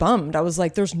was kind of bummed. I was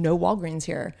like, "There's no Walgreens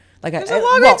here." Like There's a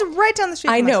Walgreens right down the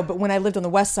street. I from know, us. but when I lived on the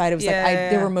west side, it was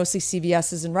there were mostly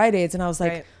CVS's and Rite Aids, and I was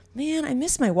like, Right. man, I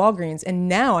miss my Walgreens. And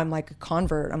now I'm like a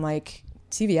convert. I'm like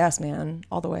CVS, man,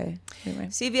 all the way. Anyway.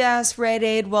 CVS, Rite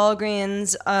Aid,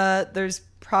 Walgreens. There's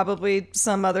probably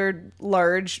some other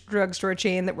large drugstore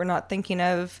chain that we're not thinking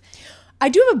of. I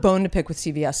do have a bone to pick with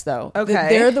CVS though. Okay.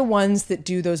 They're the ones that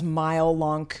do those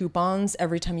mile-long coupons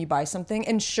every time you buy something.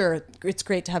 And sure, it's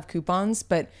great to have coupons,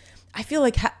 but I feel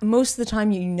like most of the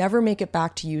time you never make it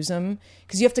back to use them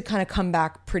because you have to kind of come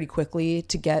back pretty quickly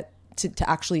to get to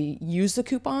actually use the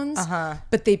coupons.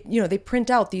 But they print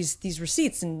out these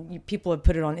receipts and people have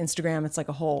put it on Instagram. It's like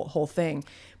a whole thing.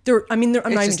 I'm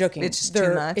not even joking. It's just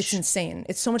too much. It's insane.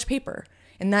 It's so much paper,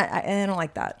 and I don't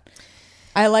like that.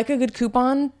 I like a good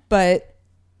coupon, but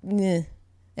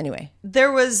anyway.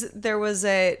 There was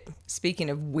a, speaking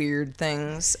of weird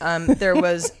things, there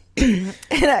was and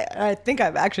I think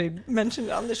I've actually mentioned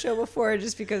it on the show before,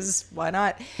 just because why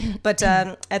not? But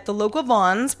at the local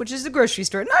Vons, which is a grocery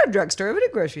store, not a drugstore, but a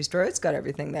grocery store, it's got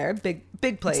everything there.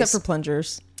 Big place. Except for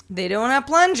plungers. They don't have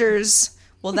plungers.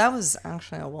 Well, that was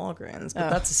actually a Walgreens,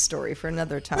 but that's a story for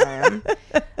another time.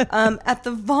 At the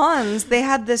Vons, they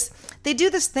do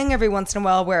this thing every once in a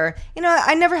while where,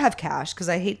 I never have cash because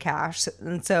I hate cash.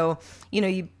 And so,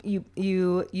 you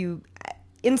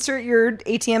insert your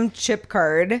ATM chip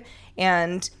card,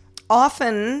 and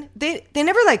often they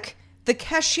never the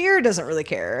cashier doesn't really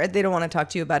care. They don't want to talk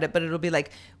to you about it, but it'll be like,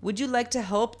 would you like to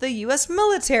help the U.S.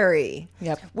 military?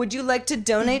 Yep. Would you like to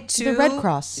donate to the Red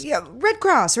Cross? Yeah, Red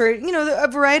Cross, or, a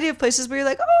variety of places where you're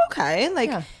like, oh, okay.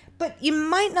 But you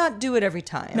might not do it every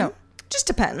time. No. Just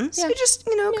depends. Yeah. It just,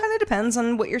 kind of depends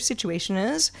on what your situation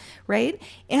is, right?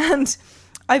 And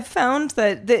I've found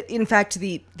that in fact,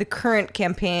 the current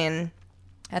campaign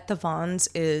at the Vons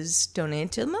is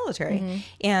donate to the military. Mm-hmm.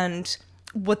 And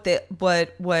what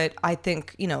I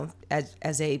think,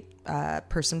 as a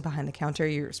person behind the counter,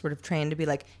 you're sort of trained to be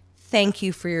like, thank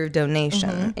you for your donation.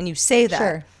 Mm-hmm. And you say that.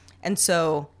 Sure. And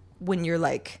so when you're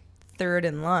third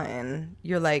in line,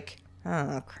 you're like,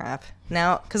 oh crap.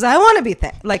 Now, because I want to be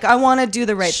I want to do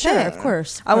the right Sure, thing. of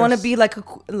course. I want to be like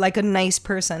a nice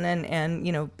person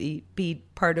and be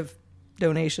part of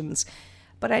donations.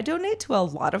 But I donate to a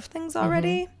lot of things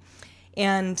already.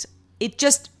 And I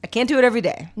can't do it every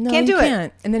day. No, can't you do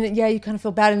can't. And then, you kind of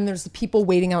feel bad. And there's the people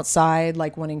waiting outside,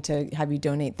 wanting to have you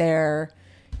donate there.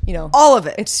 All of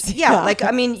it. It's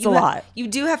it's a lot. You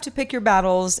do have to pick your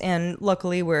battles, and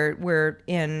luckily we're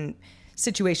in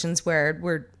situations where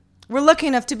we're lucky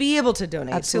enough to be able to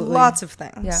donate Absolutely. to lots of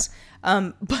things.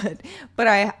 Yeah. But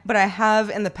I have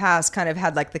in the past kind of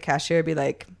had the cashier be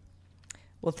like,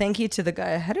 well, thank you to the guy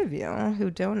ahead of you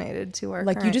who donated to our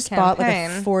you just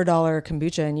campaign. bought a $4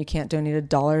 kombucha and you can't donate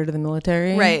 $1 to the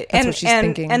military. Right. That's what she's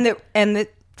thinking. And the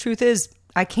truth is,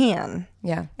 I can.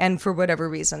 Yeah. And for whatever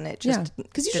reason, it just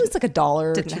because usually it's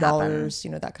 $1, didn't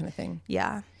 $2, that kind of thing.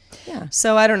 Yeah. Yeah.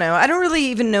 So I don't know. I don't really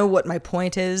even know what my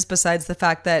point is, besides the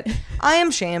fact that I am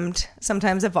shamed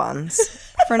sometimes at Vons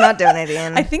for not donating.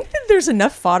 I think that there's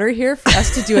enough fodder here for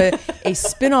us to do a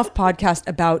spin-off podcast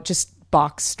about just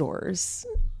box stores.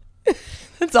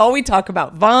 That's all we talk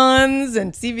about. Vons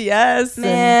and CVS.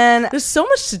 Man, there's so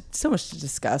much to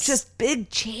discuss. Just big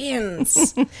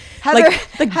chains. Heather,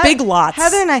 Big Lots.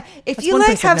 Heather and I, if That's you one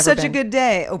place I've have never such a been. good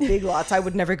day. Oh, Big Lots. I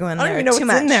would never go in there. I don't even know Too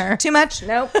what's much. in there. Too much?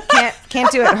 Nope.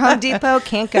 Can't do it. Home Depot,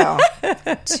 can't go.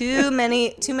 Too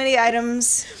many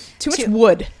items. Too much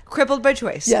wood. Crippled by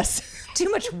choice. Yes. Too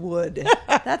much wood.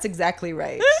 That's exactly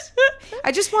right.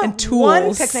 I just want tools.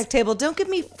 one picnic table. Don't give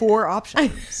me 4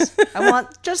 options. I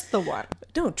want just the one.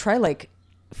 Don't try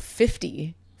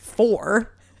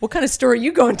 54. What kind of store are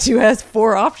you going to has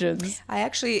 4 options? I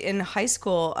actually, in high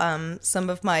school, some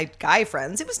of my guy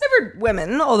friends, it was never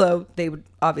women, although they would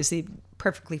obviously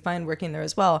perfectly fine working there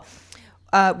as well,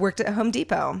 worked at Home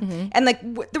Depot. Mm-hmm. And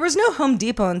there was no Home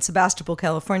Depot in Sebastopol,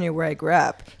 California, where I grew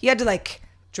up. You had to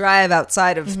drive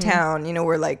outside of town,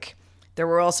 where there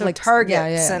were also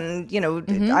Targets and,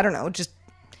 I don't know, just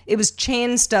it was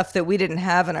chain stuff that we didn't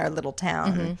have in our little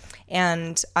town. Mm-hmm.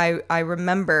 And I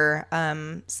remember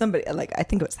somebody, I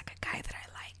think it was a guy that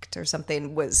I liked or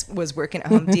something was working at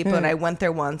Home Depot, and I went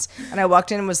there once and I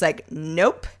walked in and was like,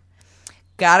 nope,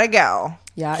 gotta go.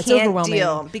 Yeah, it's Can't overwhelming.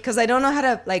 deal, because I don't know how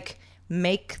to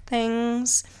make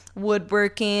things.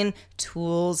 Woodworking,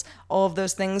 tools, all of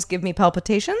those things give me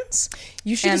palpitations.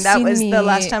 You should. And have that seen was me, the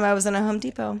last time I was in a Home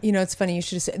Depot. It's funny. You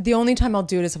should have said the only time I'll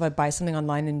do it is if I buy something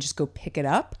online and just go pick it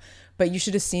up. But you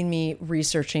should have seen me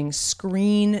researching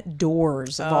screen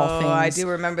doors of all things. I do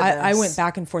remember this. I went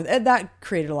back and forth. That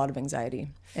created a lot of anxiety.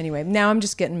 Anyway, now I'm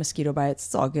just getting mosquito bites.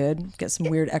 It's all good. Get some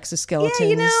weird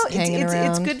exoskeletons hanging around.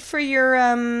 It's good for your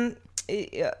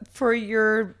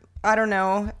I don't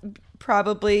know,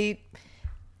 probably.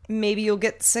 Maybe you'll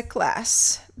get sick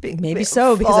less. Maybe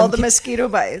so, because all the mosquito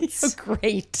bites. Oh,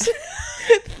 great.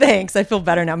 Thanks. I feel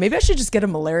better now. Maybe I should just get a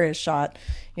malaria shot,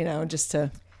 just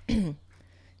to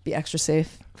be extra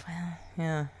safe. Well,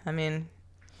 yeah. I mean,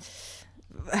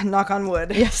 knock on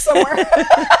wood. Yeah. Somewhere.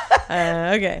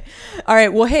 Okay. All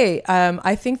right. Well, hey,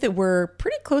 I think that we're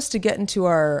pretty close to getting to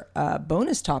our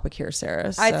bonus topic here,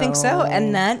 Sarah. I think so.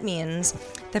 And that means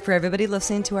that for everybody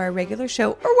listening to our regular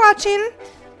show or watching,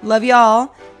 love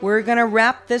y'all. We're going to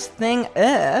wrap this thing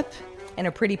up in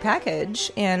a pretty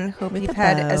package and hope you've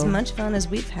had as much fun as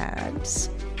we've had.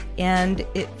 And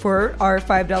for our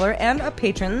 $5 and up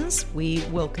patrons, we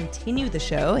will continue the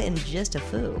show in just a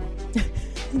few.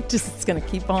 It's going to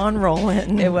keep on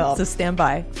rolling. It will. So stand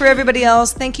by. For everybody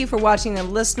else, thank you for watching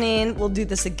and listening. We'll do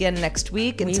this again next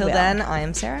week. Until will. then, I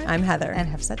am Sarah. I'm Heather. And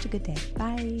have such a good day.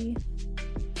 Bye.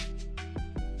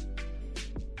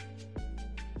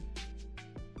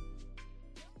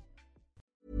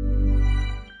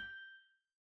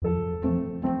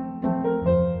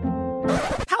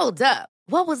 Hold up.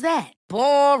 What was that?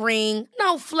 Boring.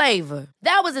 No flavor.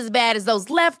 That was as bad as those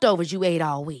leftovers you ate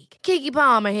all week. Keke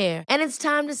Palmer here. And it's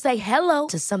time to say hello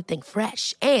to something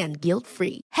fresh and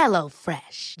guilt-free. Hello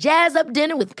Fresh. Jazz up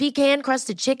dinner with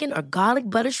pecan-crusted chicken or garlic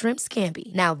butter shrimp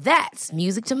scampi. Now that's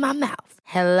music to my mouth.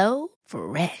 Hello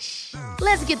Fresh.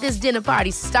 Let's get this dinner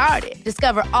party started.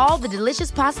 Discover all the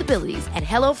delicious possibilities at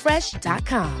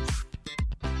HelloFresh.com.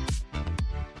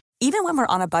 Even when we're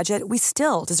on a budget, we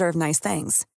still deserve nice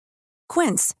things.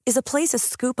 Quince is a place to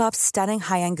scoop up stunning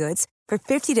high-end goods for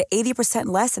 50 to 80%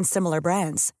 less than similar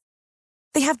brands.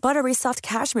 They have buttery soft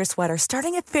cashmere sweaters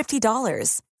starting at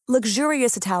 $50,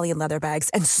 luxurious Italian leather bags,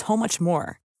 and so much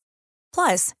more.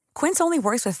 Plus, Quince only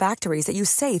works with factories that use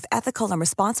safe, ethical, and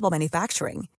responsible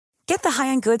manufacturing. Get the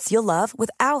high-end goods you'll love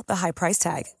without the high price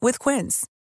tag with Quince.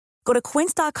 Go to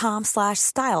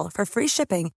quince.com/style for free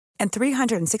shipping and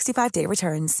 365-day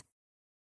returns.